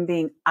a human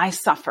being, I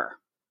suffer.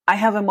 I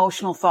have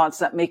emotional thoughts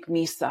that make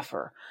me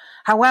suffer.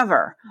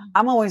 However,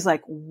 I'm always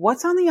like,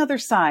 what's on the other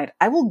side?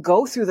 I will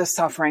go through the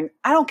suffering.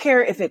 I don't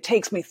care if it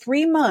takes me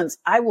 3 months.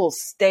 I will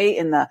stay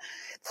in the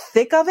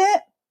thick of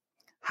it.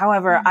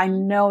 However, I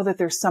know that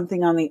there's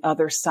something on the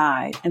other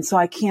side. And so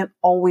I can't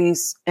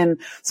always, and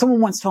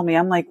someone once told me,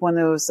 I'm like one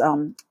of those,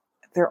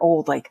 they're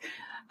old, like,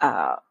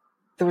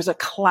 there was a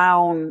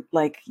clown,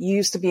 like, you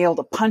used to be able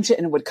to punch it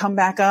and it would come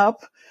back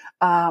up.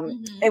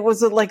 It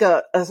was like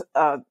a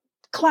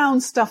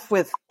clown stuff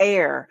with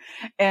air.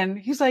 And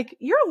he's like,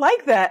 you're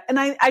like that. And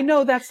I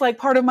know that's like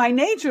part of my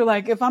nature.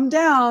 Like, if I'm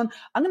down,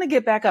 I'm going to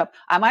get back up.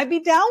 I might be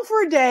down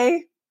for a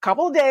day,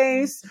 couple of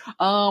days.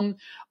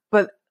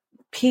 But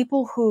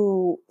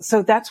people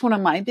so that's one of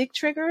my big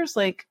triggers,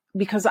 like,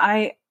 because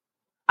I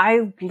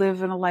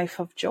live in a life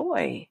of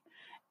joy.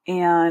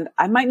 And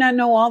I might not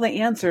know all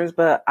the answers,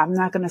 but I'm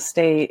not going to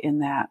stay in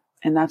that.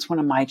 And that's one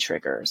of my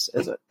triggers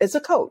as a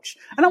coach.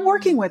 And I'm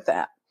working with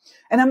that.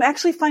 And I'm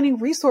actually finding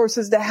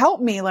resources to help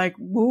me, like,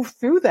 move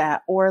through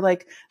that. Or,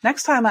 like,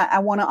 next time I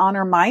want to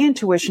honor my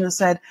intuition and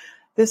said,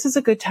 this is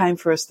a good time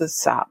for us to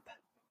stop.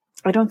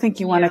 I don't think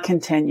you want to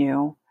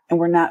continue. And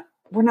we're not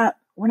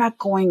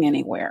going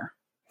anywhere.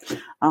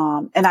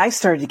 And I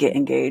started to get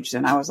engaged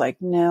and I was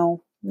like,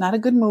 no, not a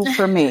good move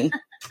for me.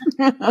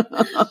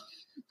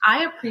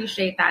 I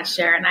appreciate that,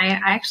 share, and I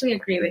actually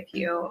agree with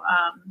you.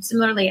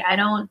 Similarly, I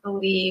don't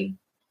believe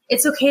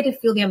it's okay to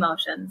feel the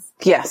emotions.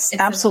 Yes,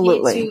 it's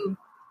absolutely. Okay to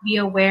be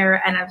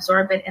aware and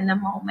absorb it in the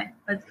moment.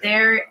 But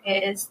there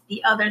is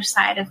the other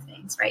side of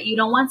things, right? You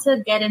don't want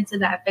to get into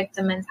that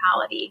victim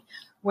mentality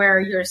where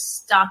you're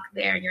stuck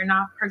there, you're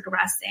not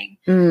progressing.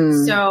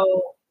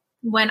 So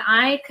when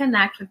I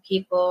connect with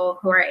people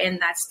who are in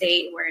that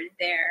state where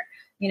they're,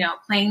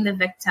 playing the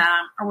victim,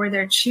 or where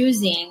they're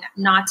choosing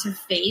not to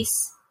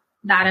face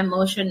that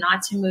emotion,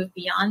 not to move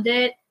beyond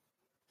it,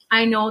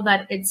 I know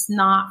that it's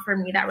not for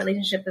me. That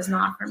relationship is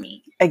not for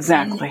me.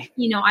 Exactly.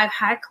 And, I've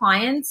had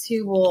clients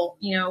who will,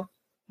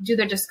 do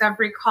their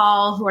discovery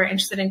call, who are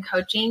interested in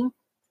coaching,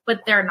 but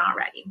they're not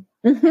ready.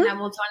 Mm-hmm. And I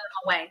will turn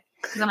them away.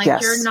 Because I'm like,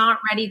 Yes. You're not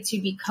ready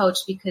to be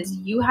coached because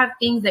you have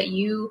things that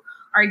you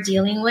are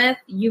dealing with.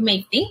 You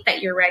may think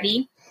that you're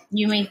ready.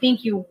 You may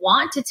think you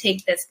want to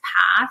take this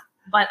path,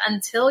 but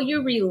until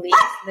you release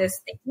these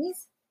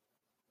things,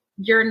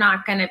 you're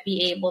not going to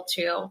be able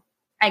to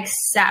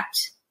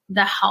accept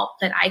the help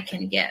that I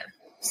can give.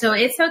 So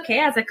it's okay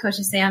as a coach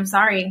to say, I'm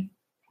sorry,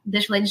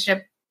 this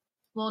relationship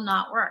will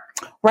not work.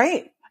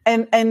 Right.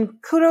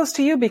 And kudos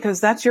to you, because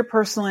that's your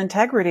personal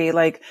integrity.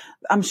 Like,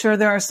 I'm sure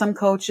there are some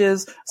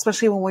coaches,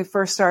 especially when we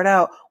first start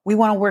out, we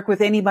want to work with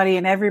anybody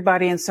and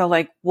everybody. And so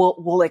like,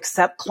 we'll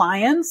accept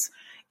clients,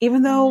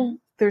 even though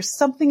there's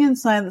something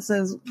inside that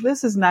says,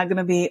 this is not going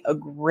to be a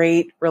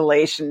great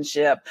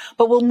relationship,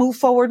 but we'll move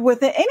forward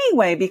with it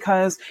anyway,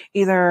 because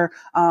either,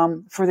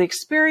 for the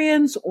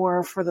experience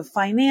or for the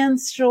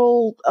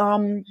financial,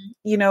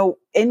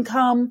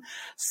 income.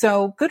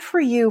 So good for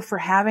you for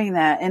having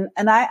that. And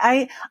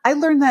I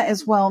learned that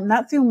as well,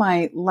 not through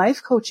my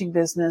life coaching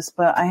business,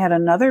 but I had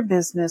another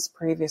business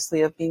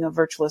previously of being a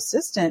virtual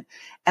assistant.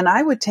 And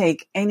I would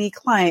take any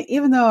client,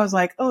 even though I was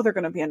like, oh, they're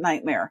going to be a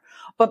nightmare.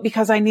 But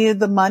because I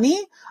needed the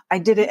money, I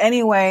did it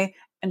anyway.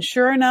 And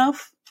sure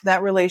enough,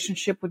 that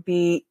relationship would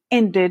be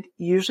ended,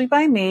 usually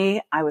by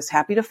me. I was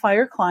happy to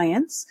fire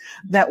clients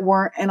that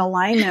weren't in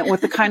alignment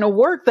with the kind of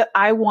work that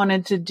I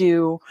wanted to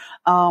do.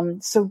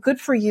 So good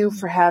for you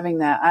for having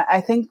that. I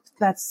think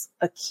that's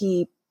a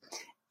key,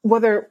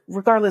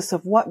 regardless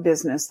of what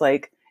business,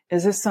 like,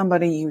 is this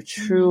somebody you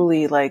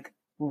truly like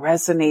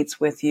resonates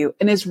with you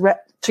and is,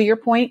 to your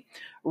point,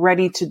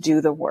 ready to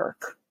do the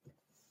work?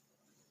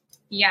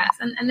 Yes.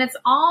 And it's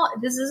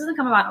this doesn't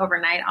come about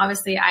overnight.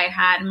 Obviously, I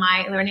had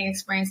my learning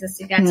experiences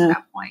to get to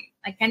that point.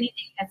 Like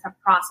anything, it's a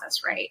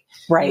process, right?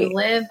 Right. You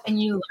live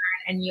and you learn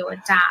and you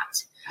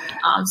adapt.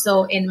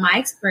 So in my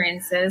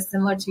experiences,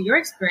 similar to your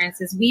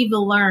experiences, we've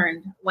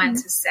learned when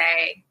to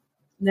say,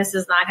 this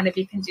is not going to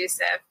be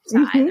conducive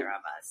to either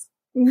of us.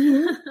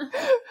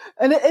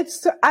 And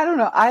I don't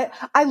know.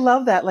 I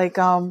love that. Like,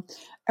 I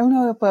don't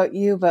know about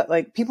you, but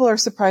like people are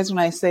surprised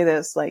when I say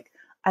this. Like,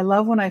 I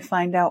love when I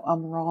find out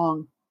I'm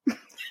wrong.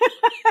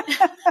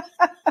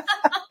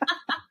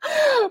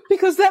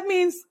 Because that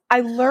means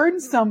I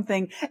learned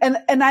something. And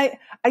I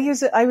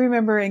use it. I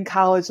remember in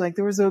college, like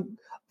there was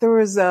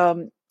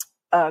a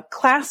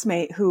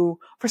classmate who,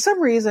 for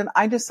some reason,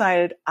 I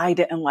decided I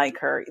didn't like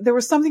her. There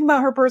was something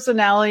about her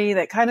personality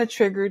that kind of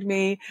triggered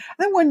me. And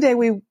then one day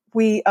we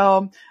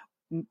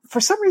for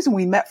some reason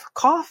we met for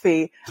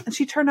coffee, and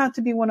she turned out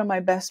to be one of my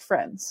best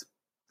friends.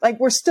 Like,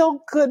 we're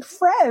still good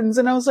friends.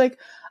 And I was like,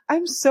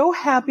 I'm so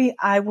happy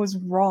I was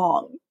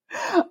wrong.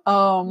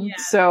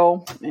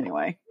 So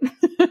anyway, that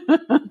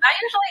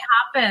usually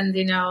happens,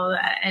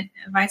 and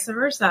vice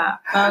versa.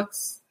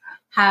 Folks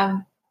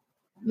have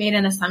made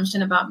an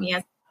assumption about me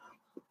as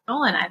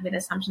and I've made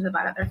assumptions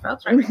about other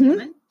folks, right? We're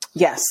human.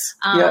 Yes.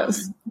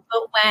 Yes.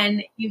 But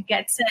when you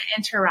get to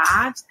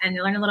interact and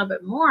you learn a little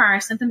bit more,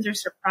 sometimes you're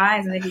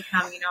surprised and they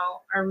become,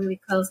 a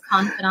really close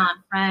confidant,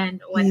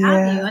 friend, what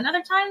have you. And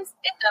other times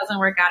it doesn't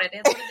work out. It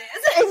is what it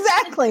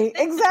is.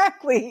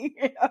 Exactly.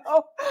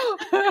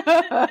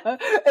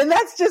 And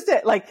that's just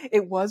it. Like,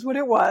 it was what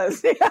it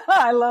was.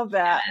 I love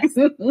that.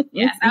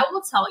 Yes. I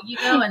will tell you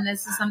though, and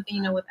this is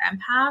something, with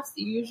empaths,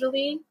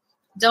 usually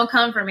don't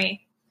come for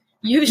me.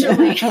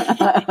 Usually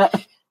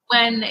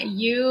when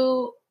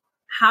you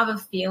have a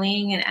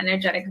feeling, an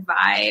energetic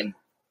vibe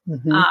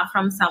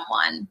from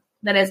someone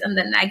that is in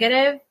the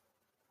negative,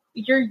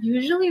 you're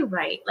usually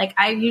right. Like,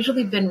 I've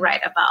usually been right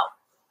about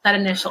that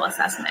initial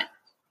assessment.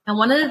 And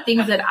one of the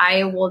things that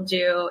I will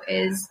do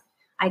is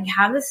I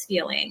have this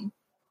feeling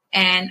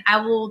and I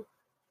will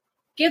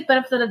give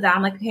benefit of the doubt.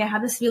 I'm like, okay, I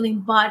have this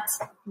feeling, but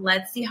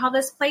let's see how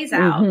this plays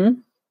out.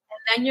 And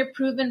then you're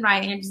proven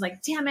right. And you're just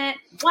like, damn it.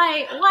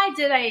 Why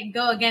did I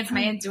go against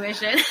my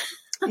intuition?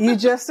 You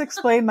just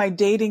explained my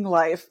dating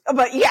life,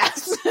 but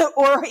yes,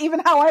 or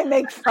even how I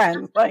make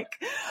friends. Like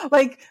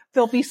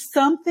there'll be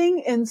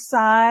something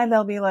inside.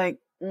 They'll be like,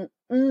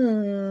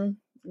 no.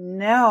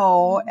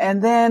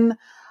 And then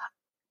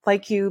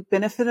like you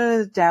benefit of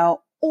the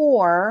doubt,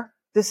 or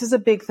this is a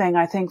big thing,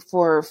 I think,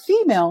 for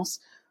females.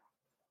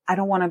 I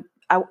want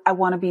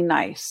to be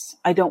nice.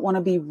 I don't want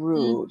to be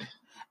rude.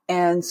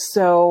 And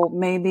so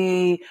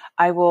maybe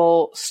I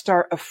will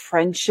start a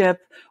friendship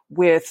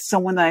with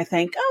someone that I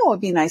think, oh,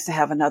 it'd be nice to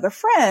have another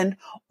friend,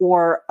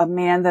 or a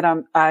man that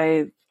I'm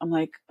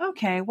like,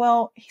 okay,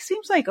 well, he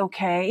seems like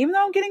okay, even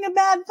though I'm getting a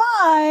bad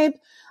vibe.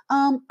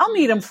 I'll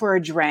meet him for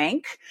a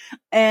drink.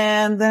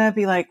 And then I'd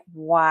be like,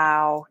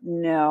 wow,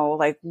 no,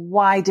 like,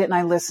 why didn't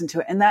I listen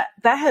to it? And that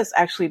has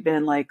actually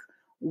been like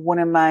one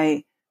of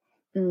my,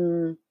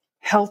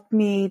 helped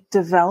me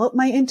develop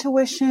my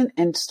intuition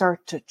and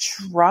start to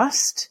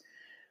trust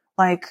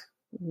like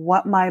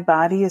what my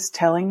body is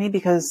telling me,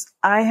 because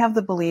I have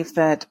the belief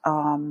that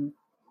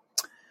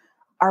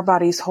our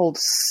bodies hold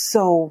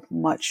so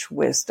much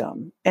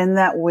wisdom, and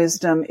that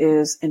wisdom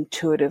is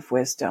intuitive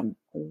wisdom.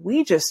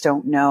 We just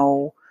don't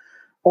know,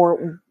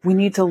 or we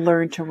need to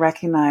learn to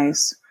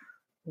recognize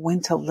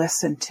when to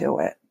listen to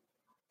it,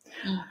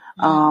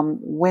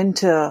 when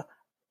to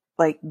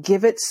like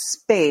give it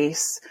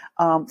space.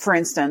 For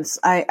instance,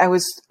 I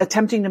was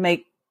attempting to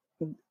make,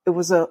 it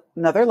was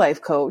another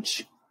life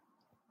coach,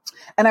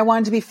 and I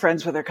wanted to be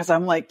friends with her because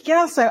I'm like,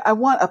 yes, I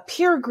want a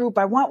peer group.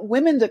 I want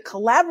women to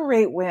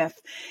collaborate with.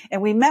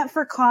 And we met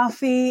for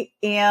coffee,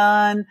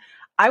 and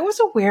I was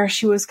aware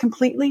she was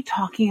completely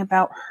talking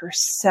about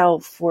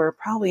herself for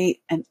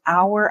probably an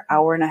hour,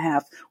 hour and a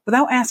half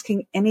without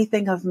asking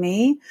anything of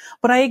me.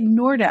 But I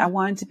ignored it. I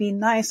wanted to be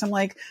nice. I'm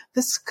like,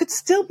 this could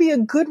still be a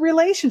good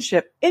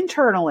relationship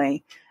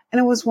internally. And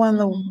it was one of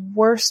the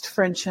worst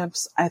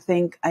friendships I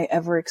think I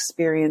ever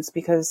experienced,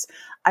 because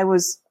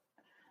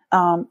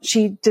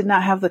she did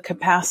not have the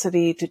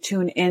capacity to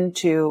tune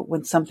into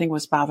when something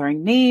was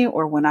bothering me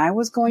or when I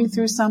was going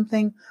through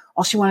something.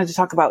 All she wanted to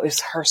talk about is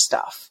her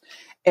stuff.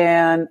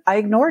 And I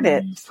ignored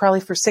it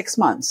probably for 6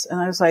 months. And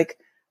I was like,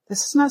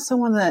 this is not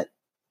someone that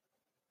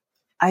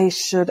I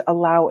should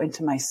allow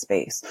into my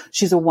space.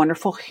 She's a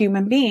wonderful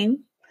human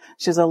being.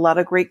 She has a lot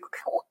of great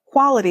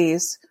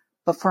qualities,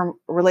 but for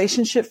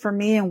relationship for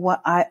me and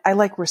what I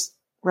like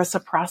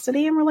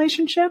reciprocity in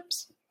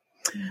relationships.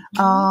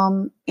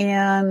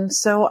 And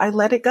so I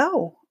let it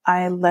go.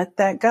 I let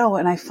that go.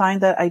 And I find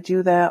that I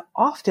do that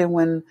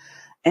often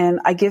and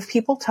I give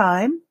people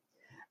time,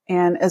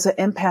 and as an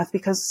empath,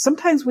 because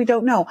sometimes we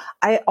don't know.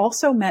 I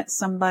also met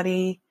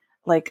somebody,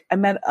 like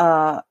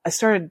I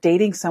started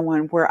dating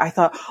someone where I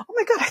thought, oh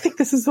my God, I think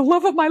this is the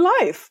love of my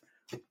life.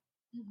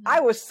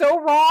 I was so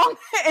wrong.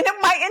 And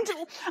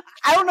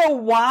I don't know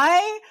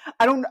why.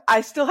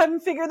 I still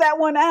haven't figured that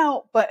one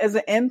out, but as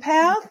an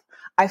empath,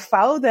 I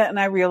followed that and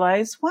I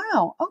realized,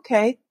 wow,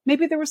 okay,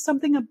 maybe there was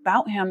something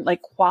about him,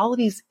 like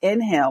qualities in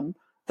him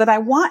that I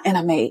want in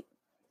a mate.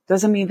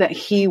 Doesn't mean that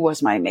he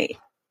was my mate.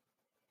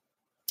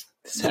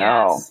 So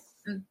yes.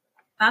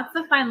 That's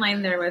the fine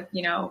line there with,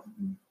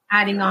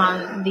 adding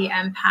on the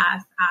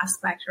empath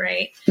aspect,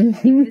 right?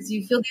 Because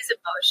you feel these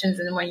emotions,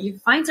 and when you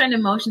find certain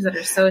emotions that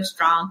are so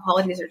strong,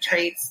 qualities or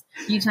traits,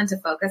 you tend to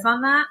focus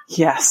on that.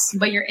 Yes.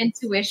 But your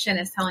intuition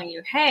is telling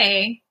you,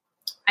 hey,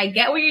 I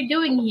get what you're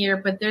doing here,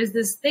 but there's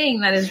this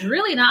thing that is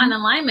really not in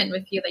alignment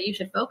with you that you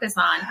should focus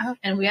on.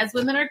 And we as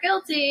women are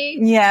guilty.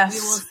 Yes. We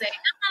will say,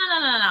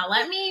 no.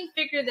 Let me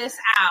figure this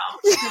out,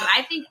 because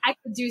I think I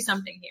could do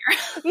something here.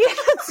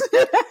 Yes.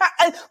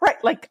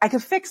 Right. Like I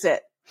could fix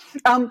it.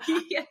 Yeah.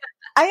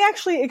 I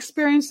actually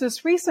experienced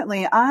this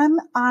recently. I'm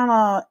on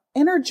a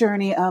inner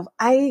journey of,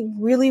 I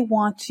really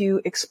want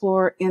to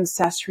explore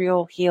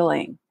ancestral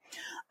healing.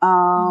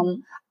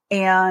 And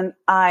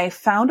I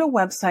found a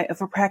website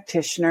of a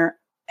practitioner,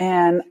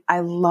 and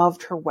I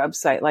loved her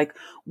website. Like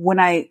when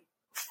I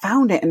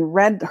found it and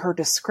read her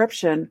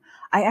description,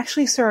 I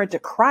actually started to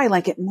cry.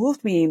 Like it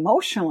moved me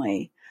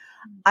emotionally.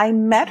 I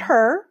met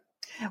her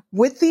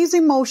with these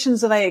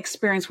emotions that I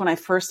experienced when I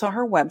first saw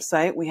her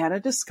website. We had a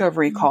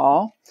discovery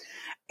call,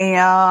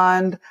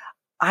 and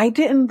I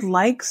didn't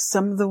like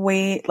some of the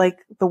way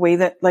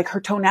that, like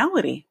her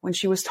tonality when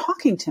she was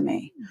talking to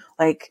me,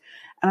 and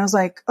I was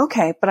like,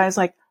 okay, but I was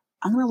like,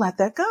 I'm going to let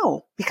that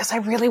go because I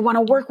really want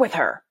to work with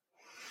her.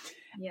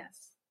 Yes.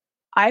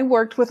 I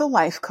worked with a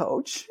life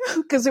coach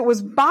because it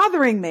was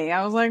bothering me.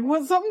 I was like,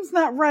 well, something's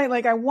not right.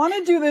 Like I want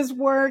to do this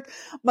work,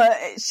 but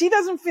she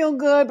doesn't feel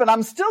good, but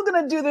I'm still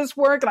going to do this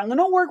work and I'm going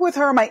to work with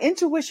her. My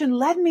intuition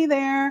led me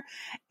there,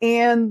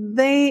 and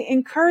they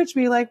encouraged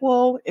me like,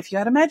 well, if you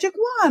had a magic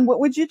wand, what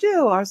would you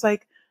do? I was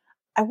like,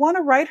 I want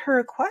to write her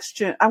a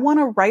question. I want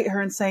to write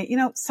her and say,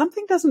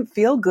 something doesn't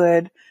feel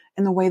good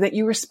in the way that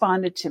you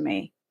responded to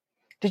me.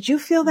 Did you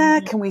feel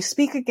that? Can we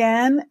speak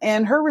again?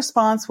 And her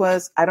response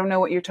was, I don't know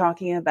what you're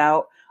talking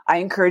about. I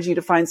encourage you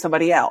to find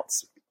somebody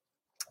else.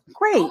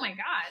 Great. Oh my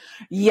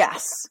God.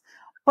 Yes.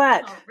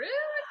 But rude.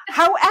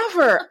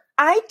 However,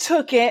 I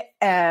took it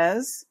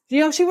as,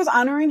 she was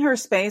honoring her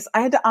space.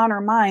 I had to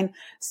honor mine.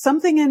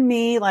 Something in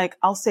me, like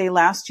I'll say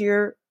last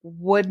year,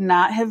 would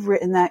not have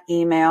written that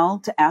email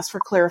to ask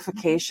for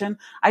clarification.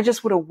 I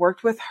just would have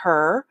worked with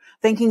her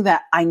thinking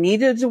that I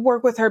needed to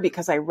work with her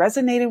because I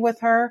resonated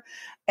with her.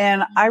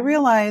 And I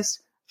realized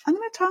I'm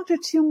going to talk to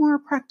 2 more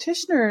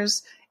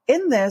practitioners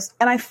in this.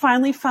 And I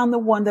finally found the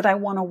one that I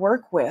want to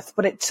work with,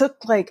 but it took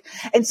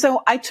and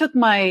so I took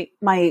my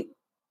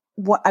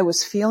what I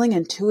was feeling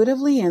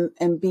intuitively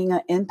and being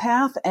an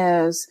empath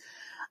as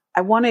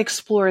I want to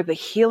explore the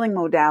healing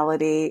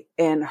modality,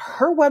 and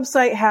her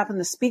website happened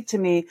to speak to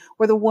me,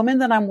 where the woman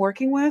that I'm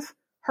working with,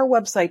 her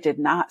website did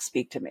not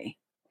speak to me.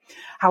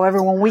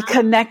 However, when we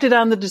connected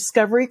on the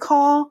discovery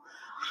call,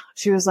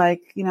 she was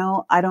like,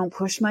 I don't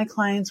push my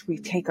clients. We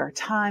take our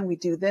time. We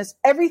do this,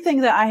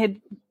 everything that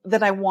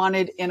I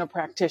wanted in a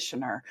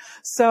practitioner.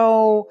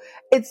 So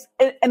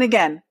and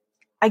again,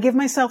 I give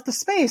myself the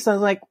space. I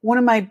was like, one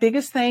of my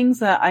biggest things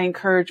that I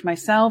encourage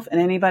myself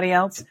and anybody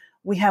else,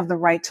 we have the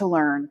right to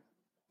learn.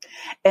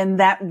 And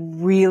that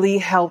really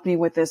helped me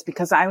with this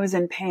because I was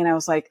in pain. I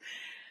was like,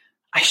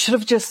 I should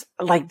have just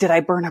did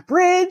I burn a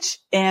bridge?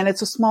 And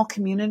it's a small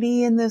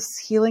community in this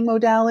healing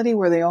modality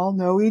where they all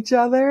know each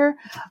other.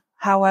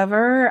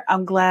 However,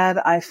 I'm glad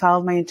I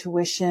followed my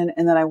intuition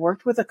and that I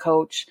worked with a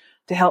coach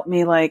to help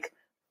me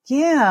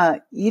yeah,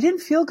 you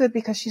didn't feel good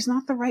because she's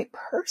not the right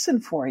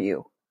person for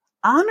you.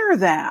 Honor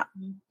that.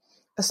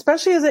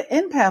 Especially as an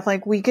empath,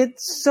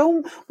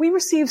 we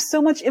receive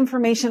so much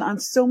information on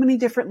so many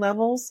different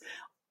levels.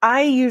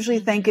 I usually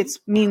think it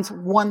means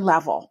one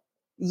level.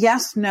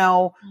 Yes,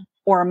 no,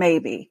 or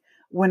maybe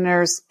when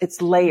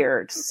it's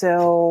layered.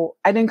 So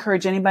I'd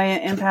encourage anybody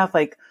an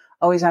empath,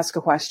 always ask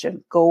a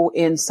question, go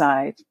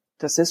inside.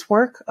 Does this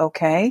work?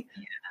 Okay.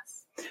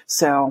 Yes.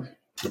 So,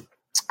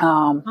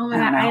 oh my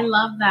God, I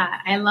love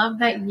that. I love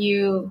that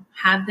you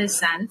had this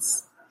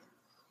sense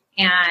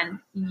and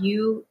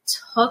you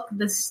took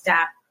the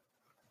step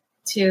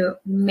to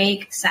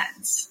make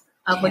sense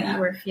of what you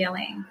were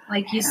feeling.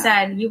 Like you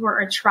said, you were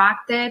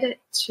attracted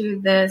to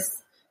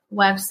this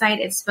website.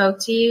 It spoke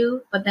to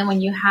you, but then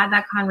when you had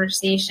that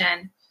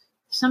conversation,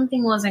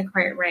 something wasn't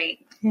quite right.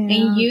 Yeah.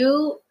 And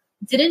you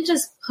didn't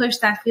just push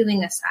that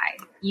feeling aside.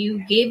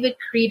 You gave it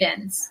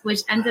credence, which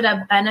ended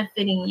up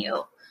benefiting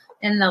you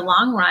in the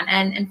long run.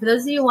 And for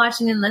those of you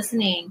watching and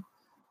listening,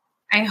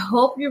 I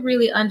hope you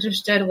really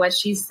understood what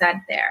she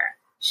said there.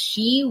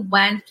 She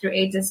went through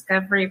a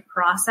discovery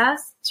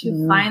process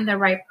to find the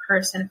right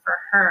person for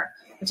her,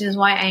 which is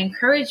why I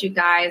encourage you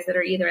guys that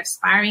are either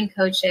aspiring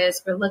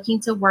coaches or looking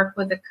to work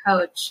with a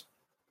coach,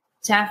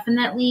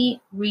 definitely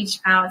reach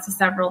out to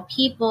several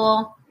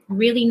people,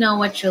 really know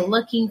what you're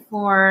looking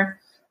for.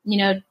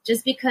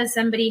 Just because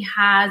somebody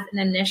has an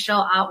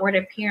initial outward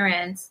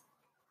appearance,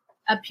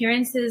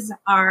 appearances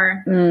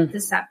are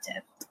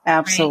deceptive.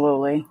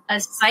 Absolutely. Right? A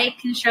site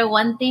can show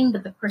one thing,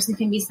 but the person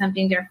can be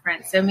something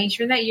different. So make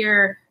sure that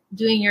you're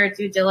doing your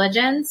due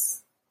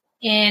diligence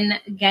in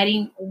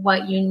getting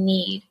what you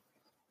need.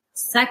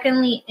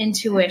 Secondly,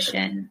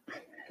 intuition.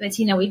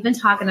 Bettina, we've been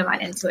talking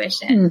about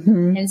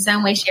intuition in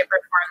some way, shape, or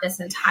form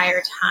this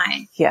entire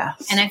time.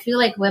 Yes. And I feel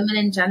like women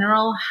in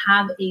general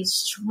have a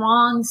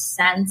strong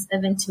sense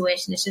of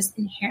intuition. It's just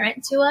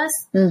inherent to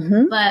us,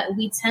 but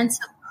we tend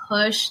to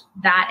push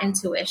that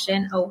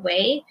intuition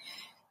away,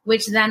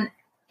 which then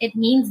it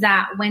means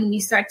that when we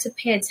start to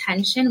pay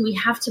attention, we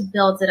have to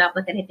build it up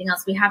like anything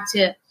else. We have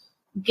to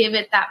give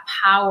it that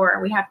power.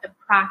 We have to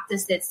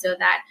practice it so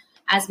that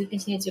as we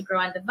continue to grow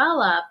and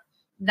develop,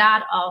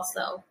 that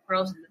also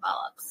grows and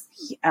develops.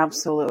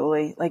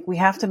 Absolutely. We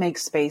have to make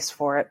space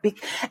for it.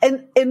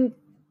 And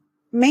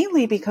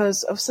mainly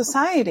because of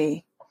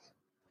society.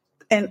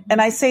 And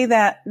I say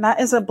that not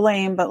as a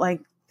blame, but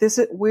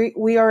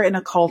we are in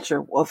a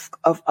culture of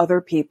other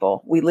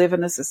people. We live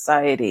in a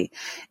society.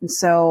 And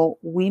so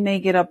we may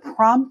get a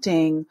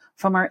prompting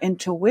from our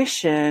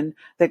intuition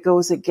that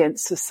goes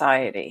against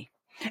society.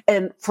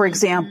 And for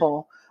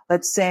example,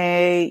 let's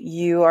say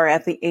you are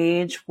at the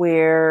age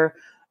where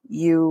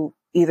you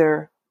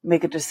either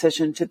make a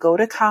decision to go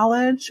to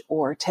college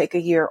or take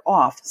a year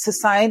off.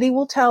 Society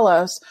will tell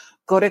us,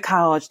 go to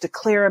college,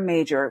 declare a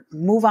major,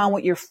 move on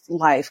with your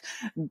life,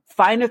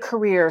 find a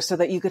career so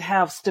that you could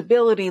have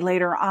stability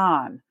later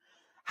on.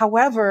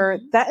 However,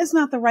 that is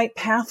not the right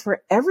path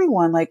for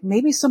everyone.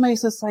 Maybe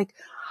somebody's like,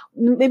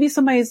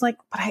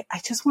 but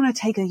I just want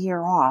to take a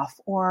year off,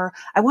 or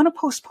I want to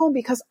postpone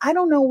because I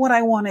don't know what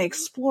I want to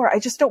explore. I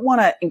just don't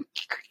want to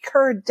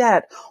incur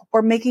debt,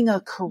 or making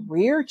a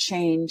career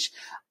change.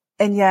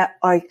 And yet,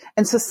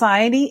 and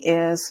society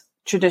is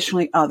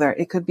traditionally other.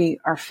 It could be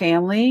our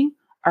family,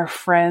 our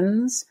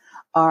friends,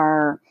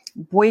 our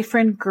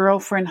boyfriend,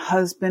 girlfriend,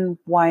 husband,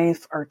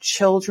 wife, our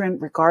children,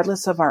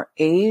 regardless of our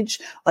age,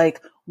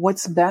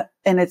 what's best.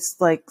 And it's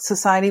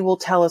society will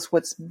tell us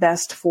what's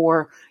best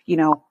for,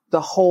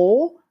 the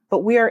whole,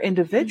 but we are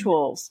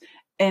individuals,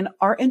 and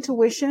our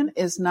intuition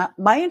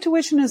my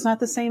intuition is not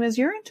the same as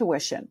your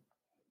intuition.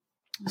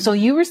 So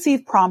you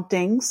receive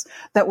promptings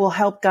that will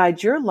help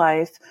guide your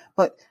life.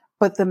 But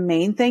the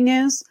main thing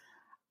is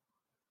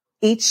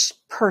each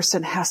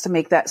person has to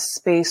make that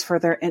space for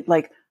their,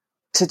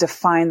 to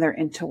define their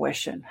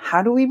intuition.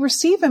 How do we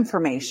receive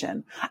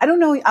information? I don't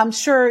know. I'm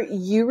sure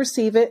you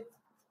receive it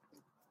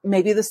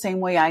maybe the same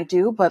way I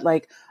do, but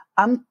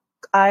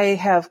I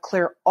have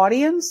clear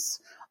audience.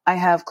 I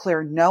have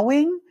clear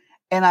knowing,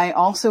 and I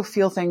also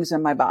feel things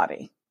in my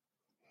body.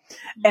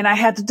 And I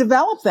had to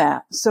develop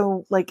that.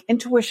 So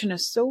intuition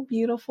is so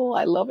beautiful.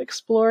 I love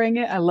exploring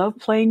it. I love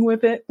playing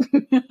with it.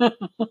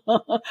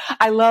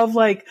 I love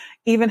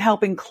even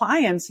helping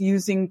clients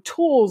using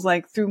tools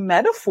through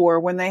metaphor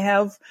when they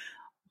have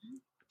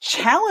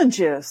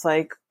challenges.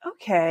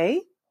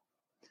 Okay,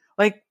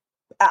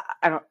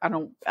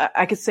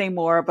 I could say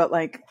more, but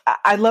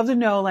I'd love to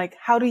know,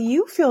 how do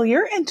you feel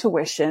your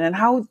intuition, and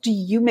how do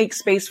you make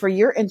space for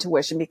your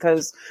intuition?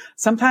 Because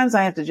sometimes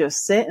I have to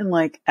just sit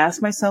and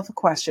ask myself a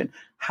question.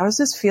 How does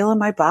this feel in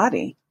my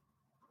body?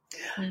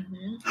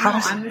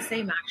 I'm the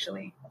same,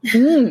 actually.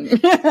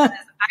 I've had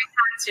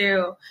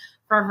to,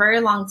 for a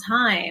very long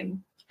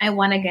time, I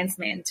went against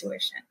my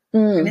intuition.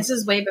 And this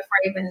was way before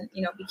I even,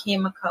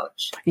 became a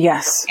coach.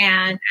 Yes.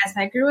 And as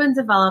I grew and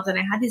developed and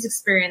I had these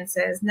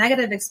experiences,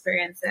 negative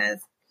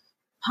experiences,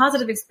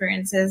 positive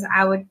experiences,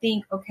 I would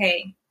think,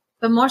 okay,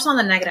 but more so on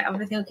the negative, I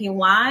would think, okay,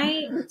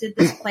 why did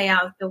this play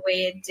out the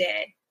way it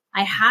did?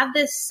 I had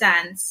this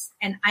sense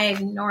and I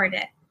ignored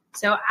it.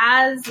 So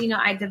as,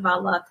 I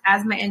developed,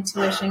 as my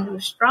intuition grew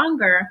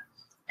stronger,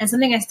 and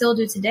something I still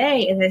do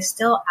today is I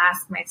still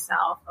ask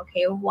myself,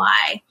 okay,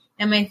 why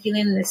am I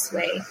feeling this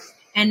way?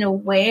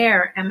 And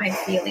where am I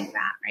feeling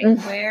that, right?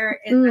 Where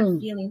is that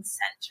feeling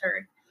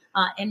centered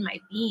in my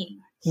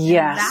being?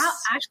 Yes. And that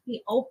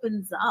actually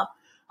opens up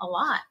a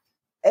lot.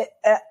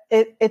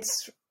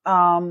 It's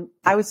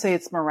I would say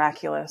it's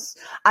miraculous.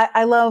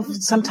 I love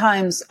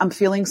sometimes I'm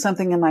feeling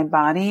something in my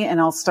body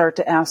and I'll start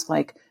to ask,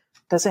 like,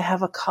 does it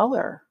have a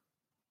color?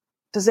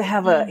 Does it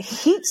have a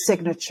heat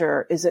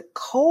signature? Is it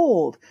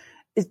cold?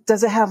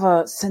 Does it have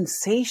a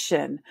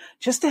sensation?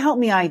 Just to help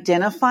me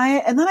identify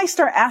it. And then I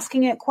start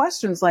asking it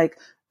questions like,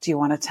 do you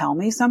want to tell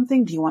me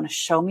something? Do you want to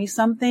show me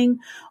something?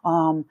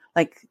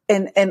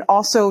 And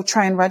also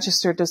try and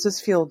register, does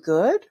this feel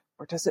good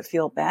or does it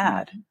feel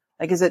bad?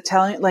 Like, is it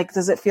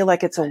does it feel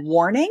like it's a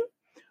warning?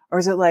 Or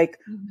is it like,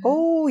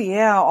 oh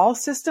yeah, all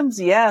systems,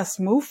 yes,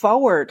 move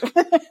forward.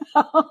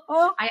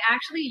 I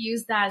actually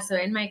use that. So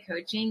in my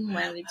coaching,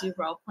 when we do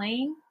role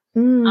playing, I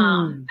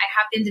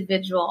have the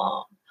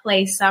individual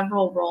play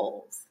several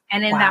roles.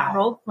 And in that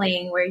role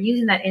playing, we're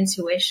using that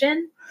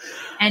intuition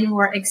and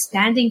we're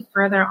expanding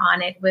further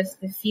on it with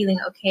the feeling,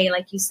 okay,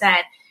 like you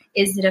said,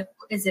 is it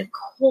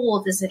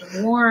cold? Is it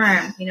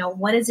warm?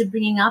 What is it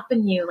bringing up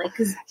in you? Like,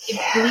 cause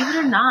believe it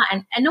or not,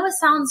 and I know it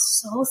sounds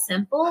so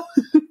simple,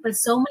 but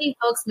so many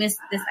folks miss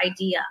this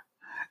idea.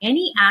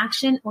 Any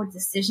action or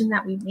decision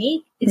that we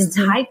make is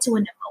tied to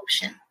an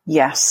emotion.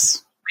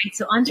 Yes. Right.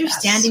 So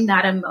understanding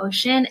that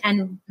emotion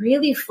and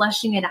really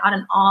fleshing it out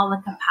in all the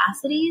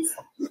capacities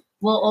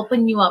will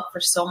open you up for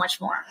so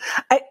much more.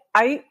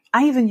 I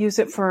even use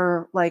it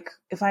for, like,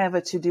 if I have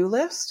a to-do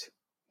list.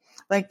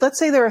 Like, let's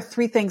say there are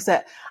 3 things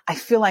that I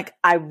feel like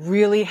I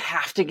really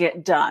have to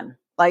get done.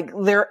 Like,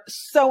 they're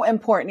so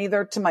important,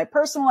 either to my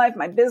personal life,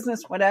 my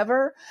business,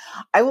 whatever.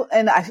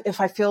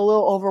 If I feel a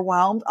little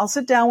overwhelmed, I'll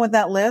sit down with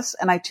that list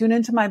and I tune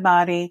into my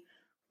body.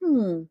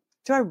 Do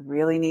I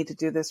really need to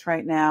do this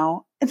right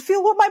now? And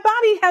feel what my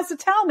body has to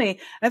tell me.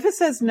 And if it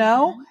says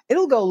no,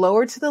 it'll go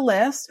lower to the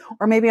list.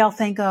 Or maybe I'll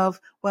think of,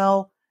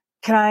 well,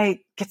 can I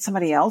get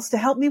somebody else to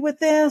help me with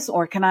this?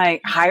 Or can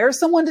I hire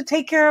someone to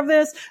take care of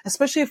this?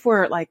 Especially if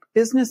we're like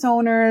business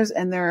owners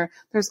and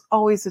there's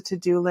always a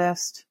to-do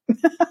list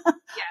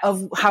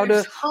of how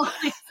to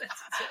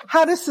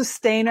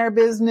sustain our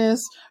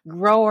business,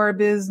 grow our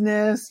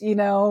business,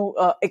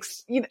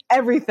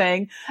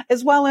 everything,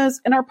 as well as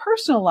in our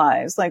personal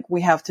lives. Like, we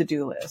have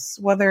to-do lists,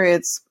 whether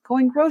it's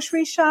going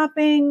grocery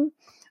shopping,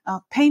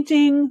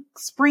 painting,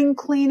 spring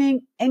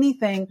cleaning,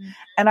 anything.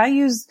 And I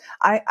use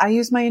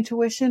my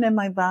intuition and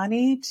my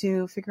body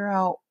to figure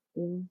out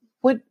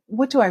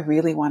what do I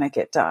really want to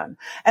get done.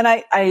 And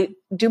I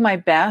do my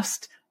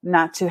best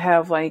not to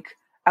have like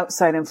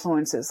outside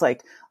influences.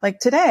 Like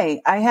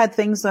today I had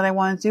things that I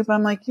wanted to do, but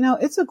I'm like,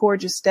 it's a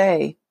gorgeous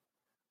day.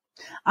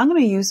 I'm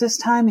going to use this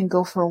time and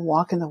go for a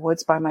walk in the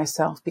woods by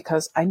myself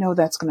because I know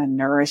that's going to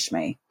nourish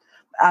me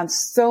on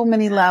so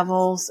many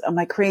levels, on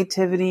my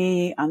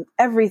creativity, on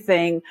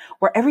everything,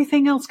 where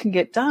everything else can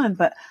get done.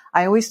 But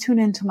I always tune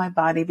into my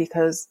body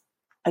because,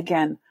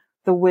 again,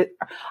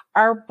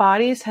 our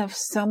bodies have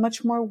so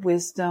much more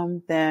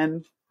wisdom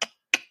than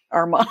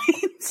our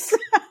minds.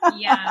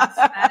 Yes,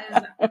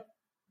 that is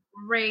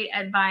great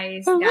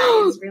advice,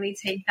 guys. Really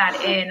take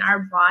that in. Our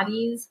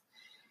bodies,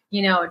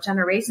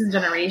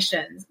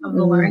 generations of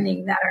the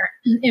learning that are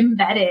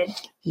embedded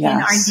in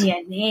our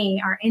DNA,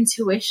 our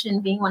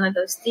intuition being one of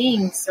those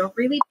things. So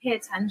really pay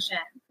attention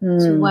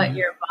to what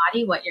your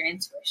body, what your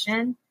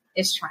intuition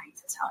is trying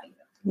to tell you.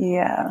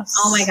 Yes.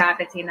 Oh my God,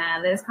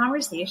 Bettina, this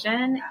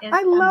conversation is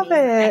I love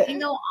amazing. it. I can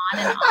go on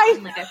and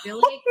on. I feel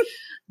like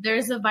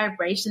there's a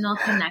vibrational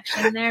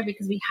connection there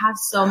because we have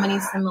so many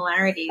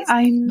similarities.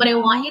 But I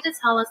want you to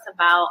tell us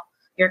about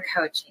your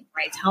coaching,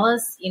 right? Tell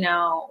us,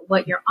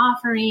 what you're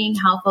offering,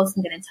 how folks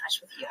can get in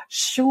touch with you.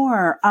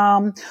 Sure.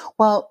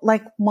 Well,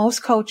 like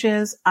most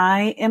coaches,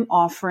 I am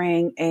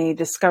offering a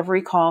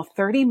discovery call,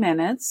 30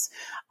 minutes,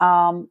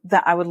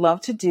 that I would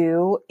love to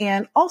do.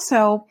 And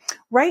also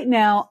right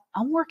now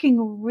I'm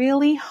working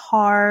really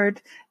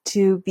hard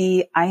to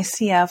be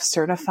ICF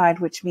certified,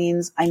 which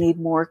means I need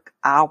more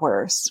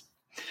hours.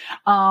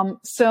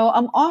 So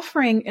I'm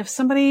offering, if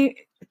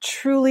somebody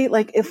truly,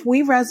 like, if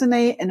we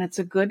resonate and it's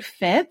a good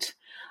fit,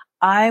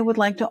 I would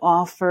like to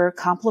offer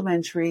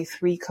complimentary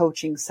 3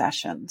 coaching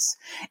sessions.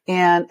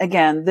 And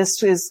again,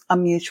 this is a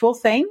mutual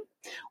thing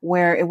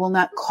where it will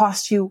not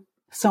cost you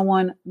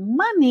someone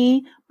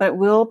money, but it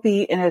will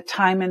be in a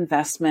time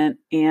investment.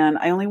 And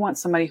I only want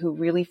somebody who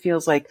really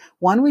feels like,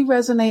 1, we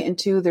resonate, and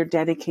 2, they're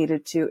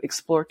dedicated to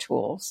explore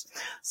tools.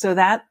 So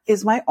that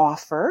is my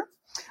offer.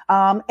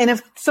 And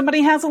if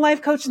somebody has a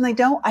life coach and they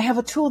don't, I have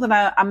a tool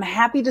that I'm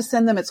happy to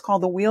send them. It's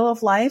called the Wheel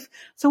of Life.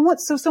 So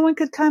someone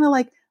could kind of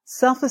like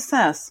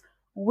self-assess,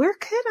 where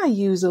could I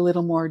use a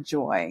little more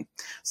joy?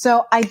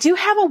 So I do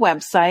have a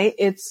website.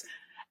 It's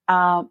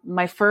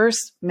my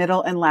first,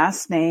 middle, and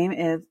last name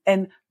is,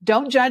 and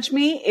don't judge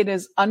me, it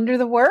is under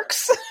the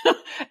works.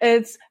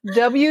 It's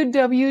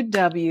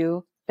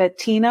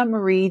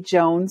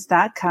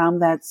www.BettinaMarieJones.com.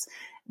 That's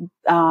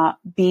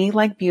B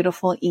like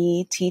beautiful,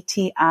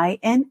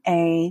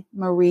 ETTINA,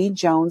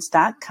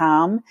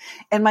 MarieJones.com.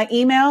 And my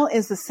email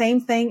is the same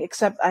thing,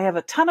 except I have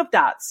a ton of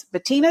dots,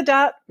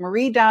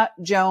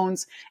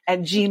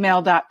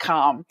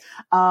 bettina.marie.jones@gmail.com.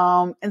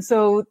 And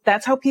so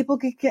that's how people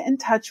can get in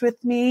touch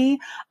with me.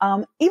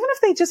 Even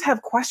if they just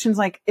have questions,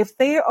 like if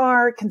they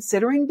are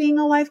considering being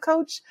a life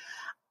coach,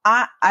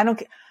 I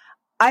don't,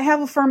 I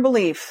have a firm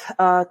belief,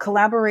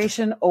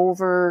 collaboration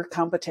over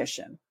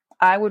competition.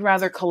 I would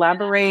rather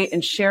collaborate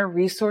and share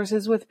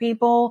resources with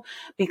people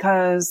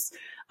because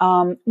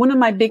one of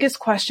my biggest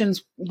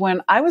questions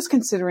when I was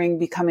considering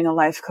becoming a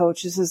life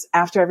coach, this is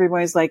after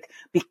everybody's like,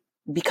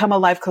 become a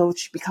life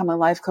coach,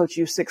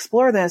 you should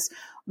explore this.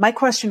 My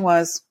question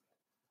was,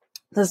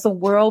 does the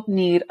world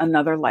need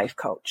another life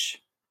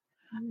coach?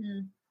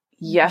 Mm-hmm.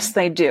 Yes,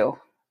 they do.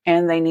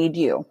 And they need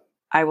you.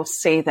 I will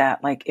say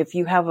that, like, if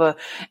you have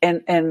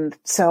and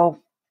so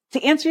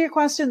to answer your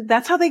question,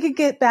 that's how they could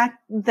get back.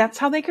 That's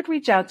how they could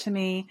reach out to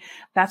me.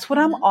 That's what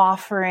I'm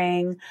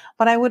offering.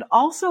 But I would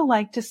also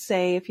like to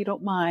say, if you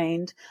don't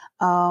mind,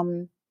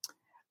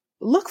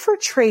 look for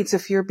traits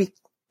if you're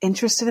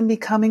interested in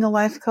becoming a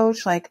life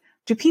coach. Like,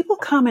 do people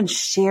come and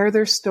share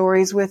their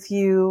stories with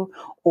you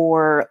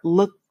or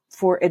look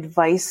for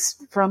advice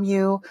from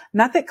you?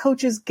 Not that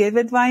coaches give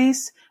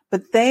advice,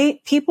 but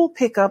people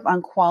pick up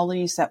on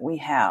qualities that we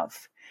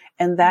have.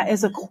 And that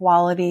is a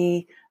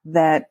quality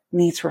that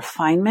needs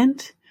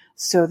refinement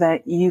so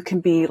that you can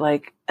be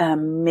like an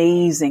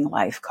amazing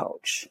life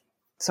coach.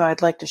 So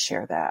I'd like to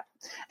share that.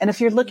 And if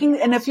you're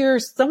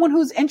someone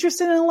who's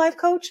interested in a life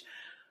coach,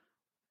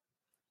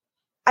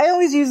 I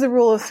always use the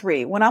rule of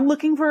 3. When I'm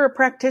looking for a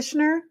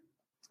practitioner,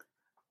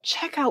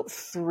 check out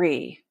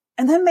 3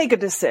 and then make a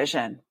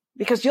decision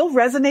because you'll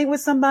resonate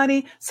with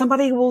somebody.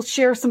 Somebody will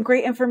share some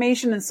great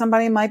information and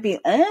somebody might be,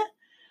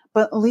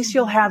 but at least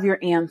you'll have your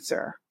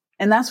answer.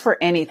 And that's for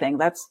anything.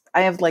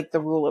 I have like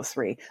the rule of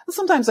 3.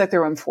 Sometimes I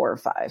throw in 4 or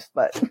 5,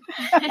 but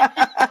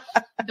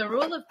the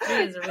rule of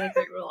 3 is a really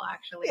great rule,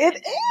 actually.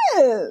 It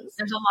is.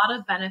 There's a lot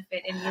of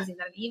benefit in using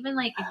that. Even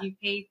like if you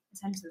pay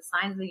attention to the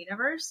signs of the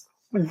universe,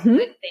 mm-hmm.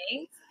 good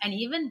things and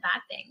even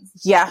bad things.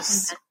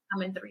 Yes.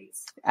 Come in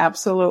 3s.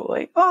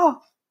 Absolutely.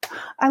 Oh,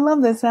 I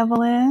love this,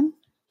 Evelyn.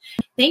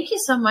 Thank you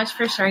so much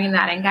for sharing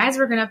that. And guys,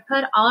 we're going to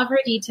put all of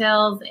her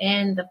details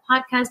in the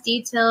podcast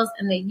details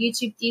and the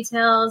YouTube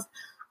details.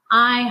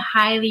 I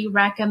highly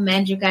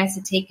recommend you guys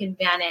to take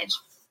advantage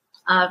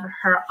of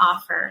her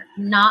offer.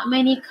 Not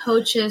many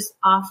coaches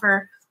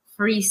offer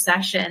free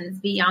sessions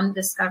beyond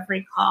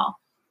discovery call.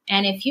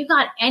 And if you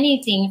got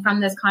anything from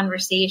this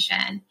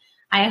conversation,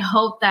 I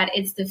hope that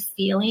it's the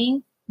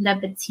feeling that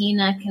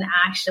Bettina can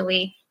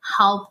actually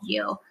help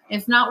you.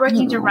 If not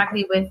working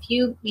directly with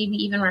you, maybe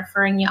even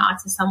referring you out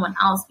to someone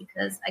else.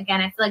 Because again,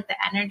 I feel like the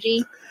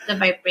energy, the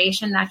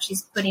vibration that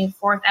she's putting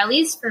forth, at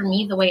least for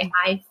me, the way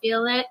I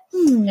feel it,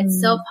 it's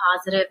so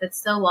positive.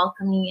 It's so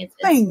welcoming. It's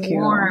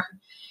warm.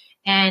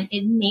 And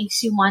it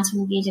makes you want to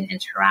engage and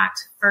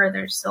interact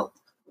further. So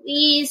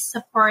please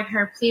support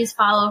her. Please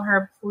follow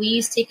her.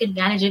 Please take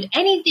advantage of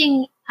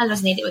anything has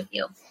resonated with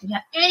you. If you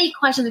have any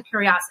questions or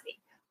curiosity,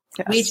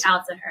 reach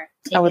out to her.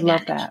 I would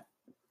love that.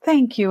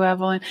 Thank you,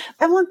 Evelyn.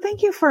 Evelyn,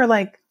 thank you for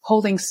like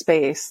holding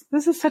space.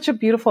 This is such a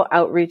beautiful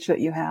outreach that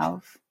you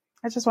have.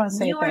 I just want to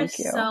say thank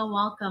you. You are so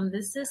welcome.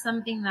 This is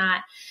something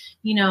that,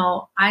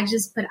 I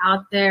just put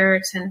out there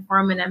to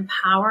inform and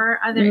empower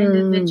other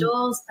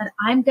individuals, but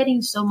I'm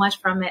getting so much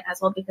from it as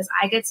well because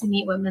I get to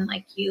meet women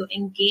like you,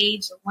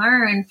 engage,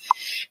 learn,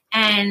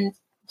 and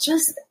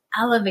just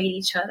elevate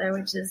each other,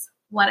 which is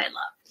what I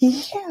love.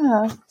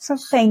 Yeah. So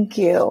thank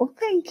you.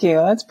 Thank you.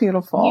 That's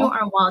beautiful. You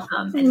are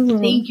welcome.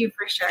 And thank you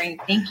for sharing.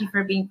 Thank you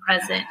for being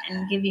present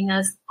and giving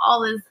us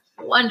all this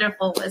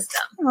wonderful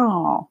wisdom.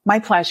 Oh, my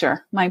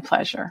pleasure. My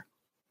pleasure.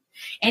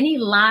 Any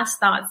last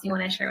thoughts you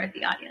want to share with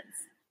the audience?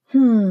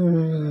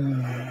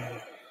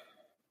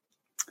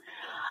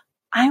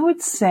 I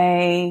would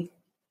say,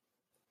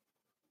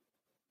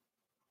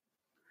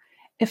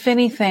 if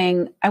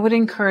anything, I would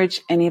encourage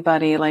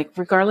anybody, like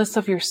regardless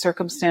of your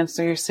circumstance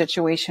or your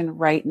situation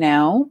right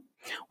now,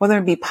 whether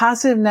it be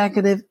positive,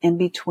 negative, in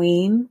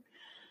between,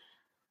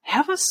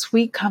 have a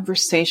sweet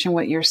conversation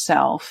with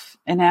yourself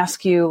and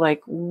ask you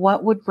like,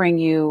 what would bring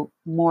you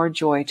more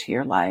joy to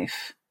your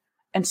life?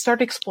 And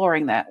start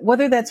exploring that,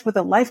 whether that's with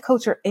a life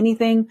coach or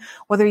anything,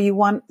 whether you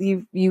want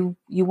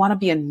to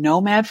be a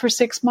nomad for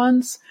 6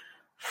 months,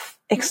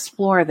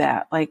 explore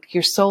that. Like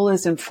your soul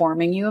is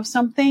informing you of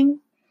something.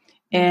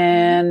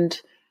 And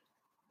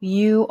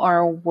you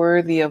are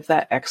worthy of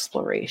that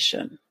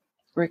exploration,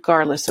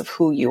 regardless of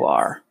who you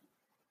are.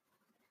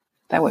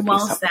 That would be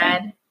something. Well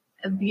said.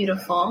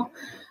 beautiful.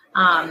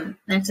 And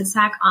to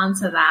tack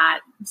onto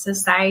that,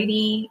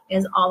 society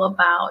is all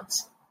about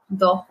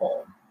the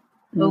whole,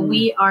 but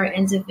we are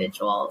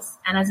individuals.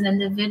 And as an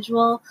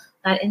individual,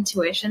 that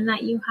intuition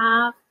that you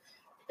have,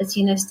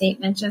 Bettina's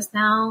statement just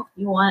now,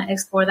 you want to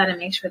explore that and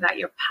make sure that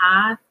your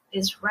path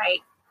is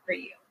right for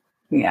you.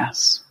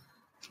 Yes.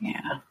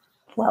 Yeah.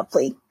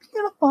 Lovely.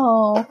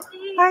 Beautiful.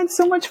 I had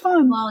so much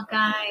fun. Well,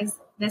 guys,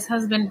 this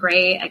has been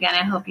great. Again,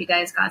 I hope you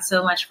guys got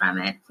so much from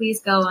it.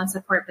 Please go and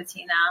support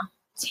Bettina.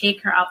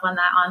 Take her up on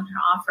her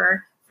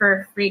offer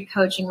for free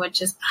coaching,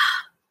 which is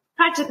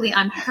practically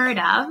unheard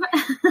of.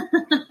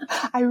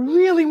 I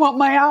really want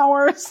my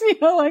hours,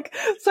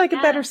 so I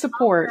can better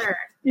support.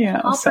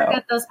 Help her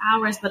get those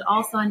hours, but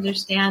also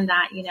understand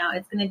that,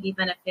 it's going to be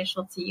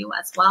beneficial to you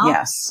as well.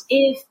 Yes.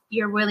 If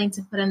you're willing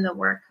to put in the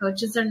work.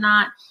 Coaches are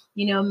not,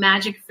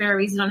 magic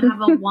fairies. You don't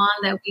have a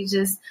wand that we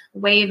just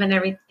wave and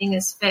everything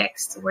is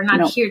fixed. We're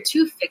not here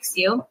to fix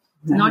you,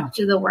 not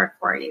do the work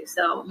for you.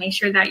 So make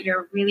sure that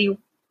you're really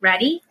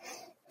ready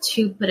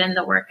to put in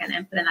the work and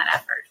put in that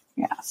effort.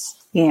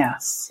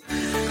 Yes.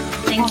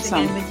 Thanks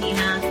again,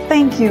 Bettina.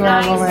 Thank you,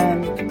 guys,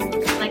 Evelyn.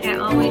 Like I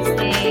always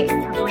say,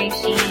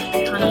 preparation,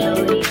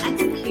 accountability,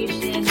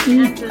 execution, and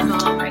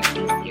resolve are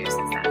keys to your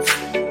success.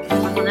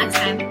 Until next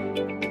time.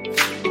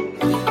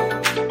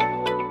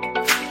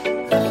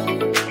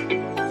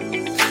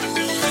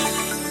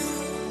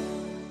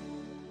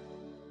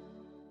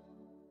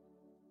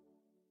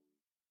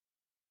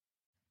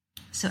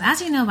 So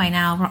as you know by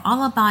now, we're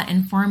all about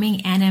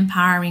informing and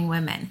empowering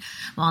women.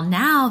 Well,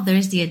 now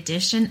there's the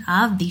addition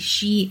of the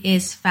She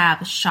Is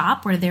Fab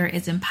shop, where there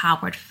is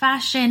empowered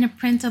fashion,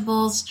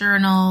 printables,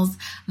 journals,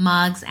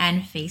 mugs,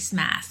 and face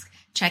masks.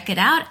 Check it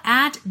out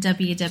at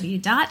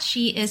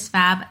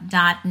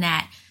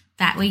www.sheisfab.net.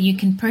 That way you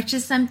can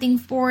purchase something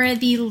for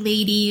the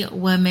lady,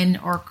 woman,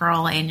 or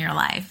girl in your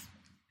life.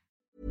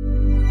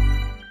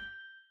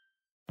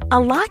 A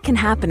lot can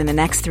happen in the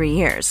next 3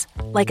 years.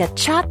 Like a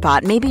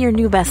chatbot may be your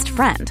new best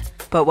friend.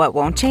 But what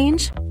won't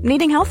change?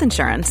 Needing health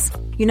insurance.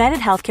 United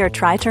Healthcare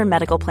Tri-Term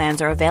Medical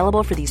Plans are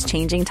available for these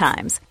changing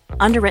times.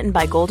 Underwritten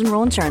by Golden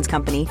Rule Insurance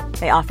Company,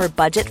 they offer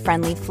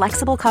budget-friendly,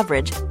 flexible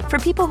coverage for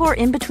people who are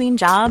in between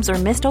jobs or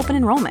missed open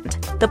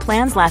enrollment. The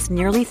plans last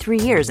nearly 3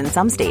 years in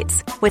some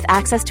states, with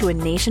access to a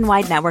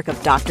nationwide network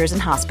of doctors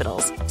and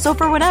hospitals. So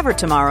for whatever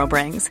tomorrow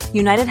brings,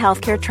 United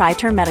Healthcare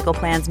Tri-Term Medical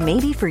Plans may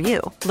be for you.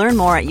 Learn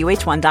more at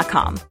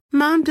uh1.com.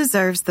 Mom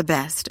deserves the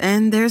best,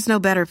 and there's no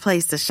better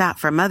place to shop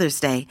for Mother's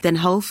Day than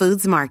Whole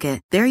Foods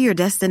Market. They're your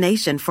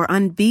destination for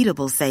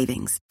unbeatable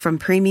savings, from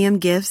premium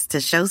gifts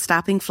to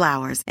show-stopping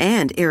flowers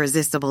and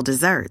irresistible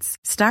desserts.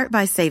 Start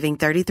by saving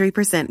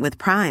 33% with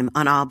Prime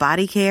on all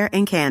body care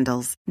and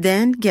candles.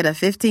 Then get a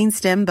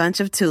 15-stem bunch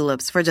of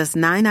tulips for just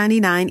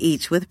 $9.99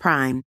 each with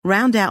Prime.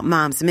 Round out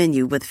Mom's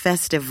menu with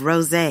festive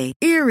rosé,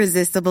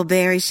 irresistible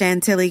berry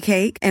chantilly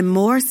cake, and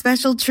more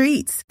special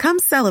treats. Come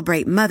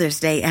celebrate Mother's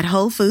Day at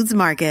Whole Foods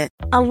Market.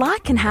 A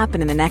lot can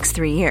happen in the next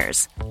 3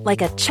 years.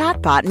 Like a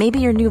chatbot may be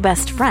your new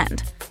best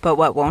friend. But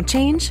what won't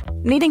change?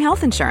 Needing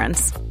health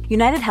insurance.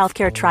 United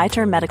Healthcare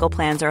Tri-Term Medical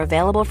Plans are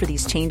available for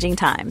these changing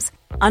times.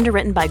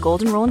 Underwritten by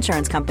Golden Rule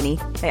Insurance Company,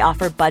 they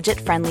offer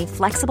budget-friendly,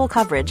 flexible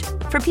coverage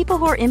for people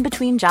who are in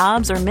between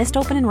jobs or missed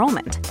open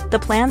enrollment. The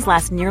plans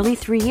last nearly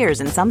 3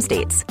 years in some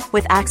states,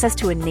 with access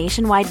to a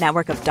nationwide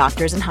network of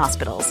doctors and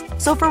hospitals.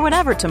 So for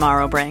whatever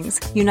tomorrow brings,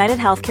 United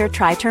Healthcare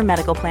Tri-Term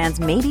Medical Plans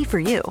may be for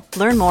you.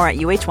 Learn more at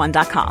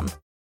uh1.com.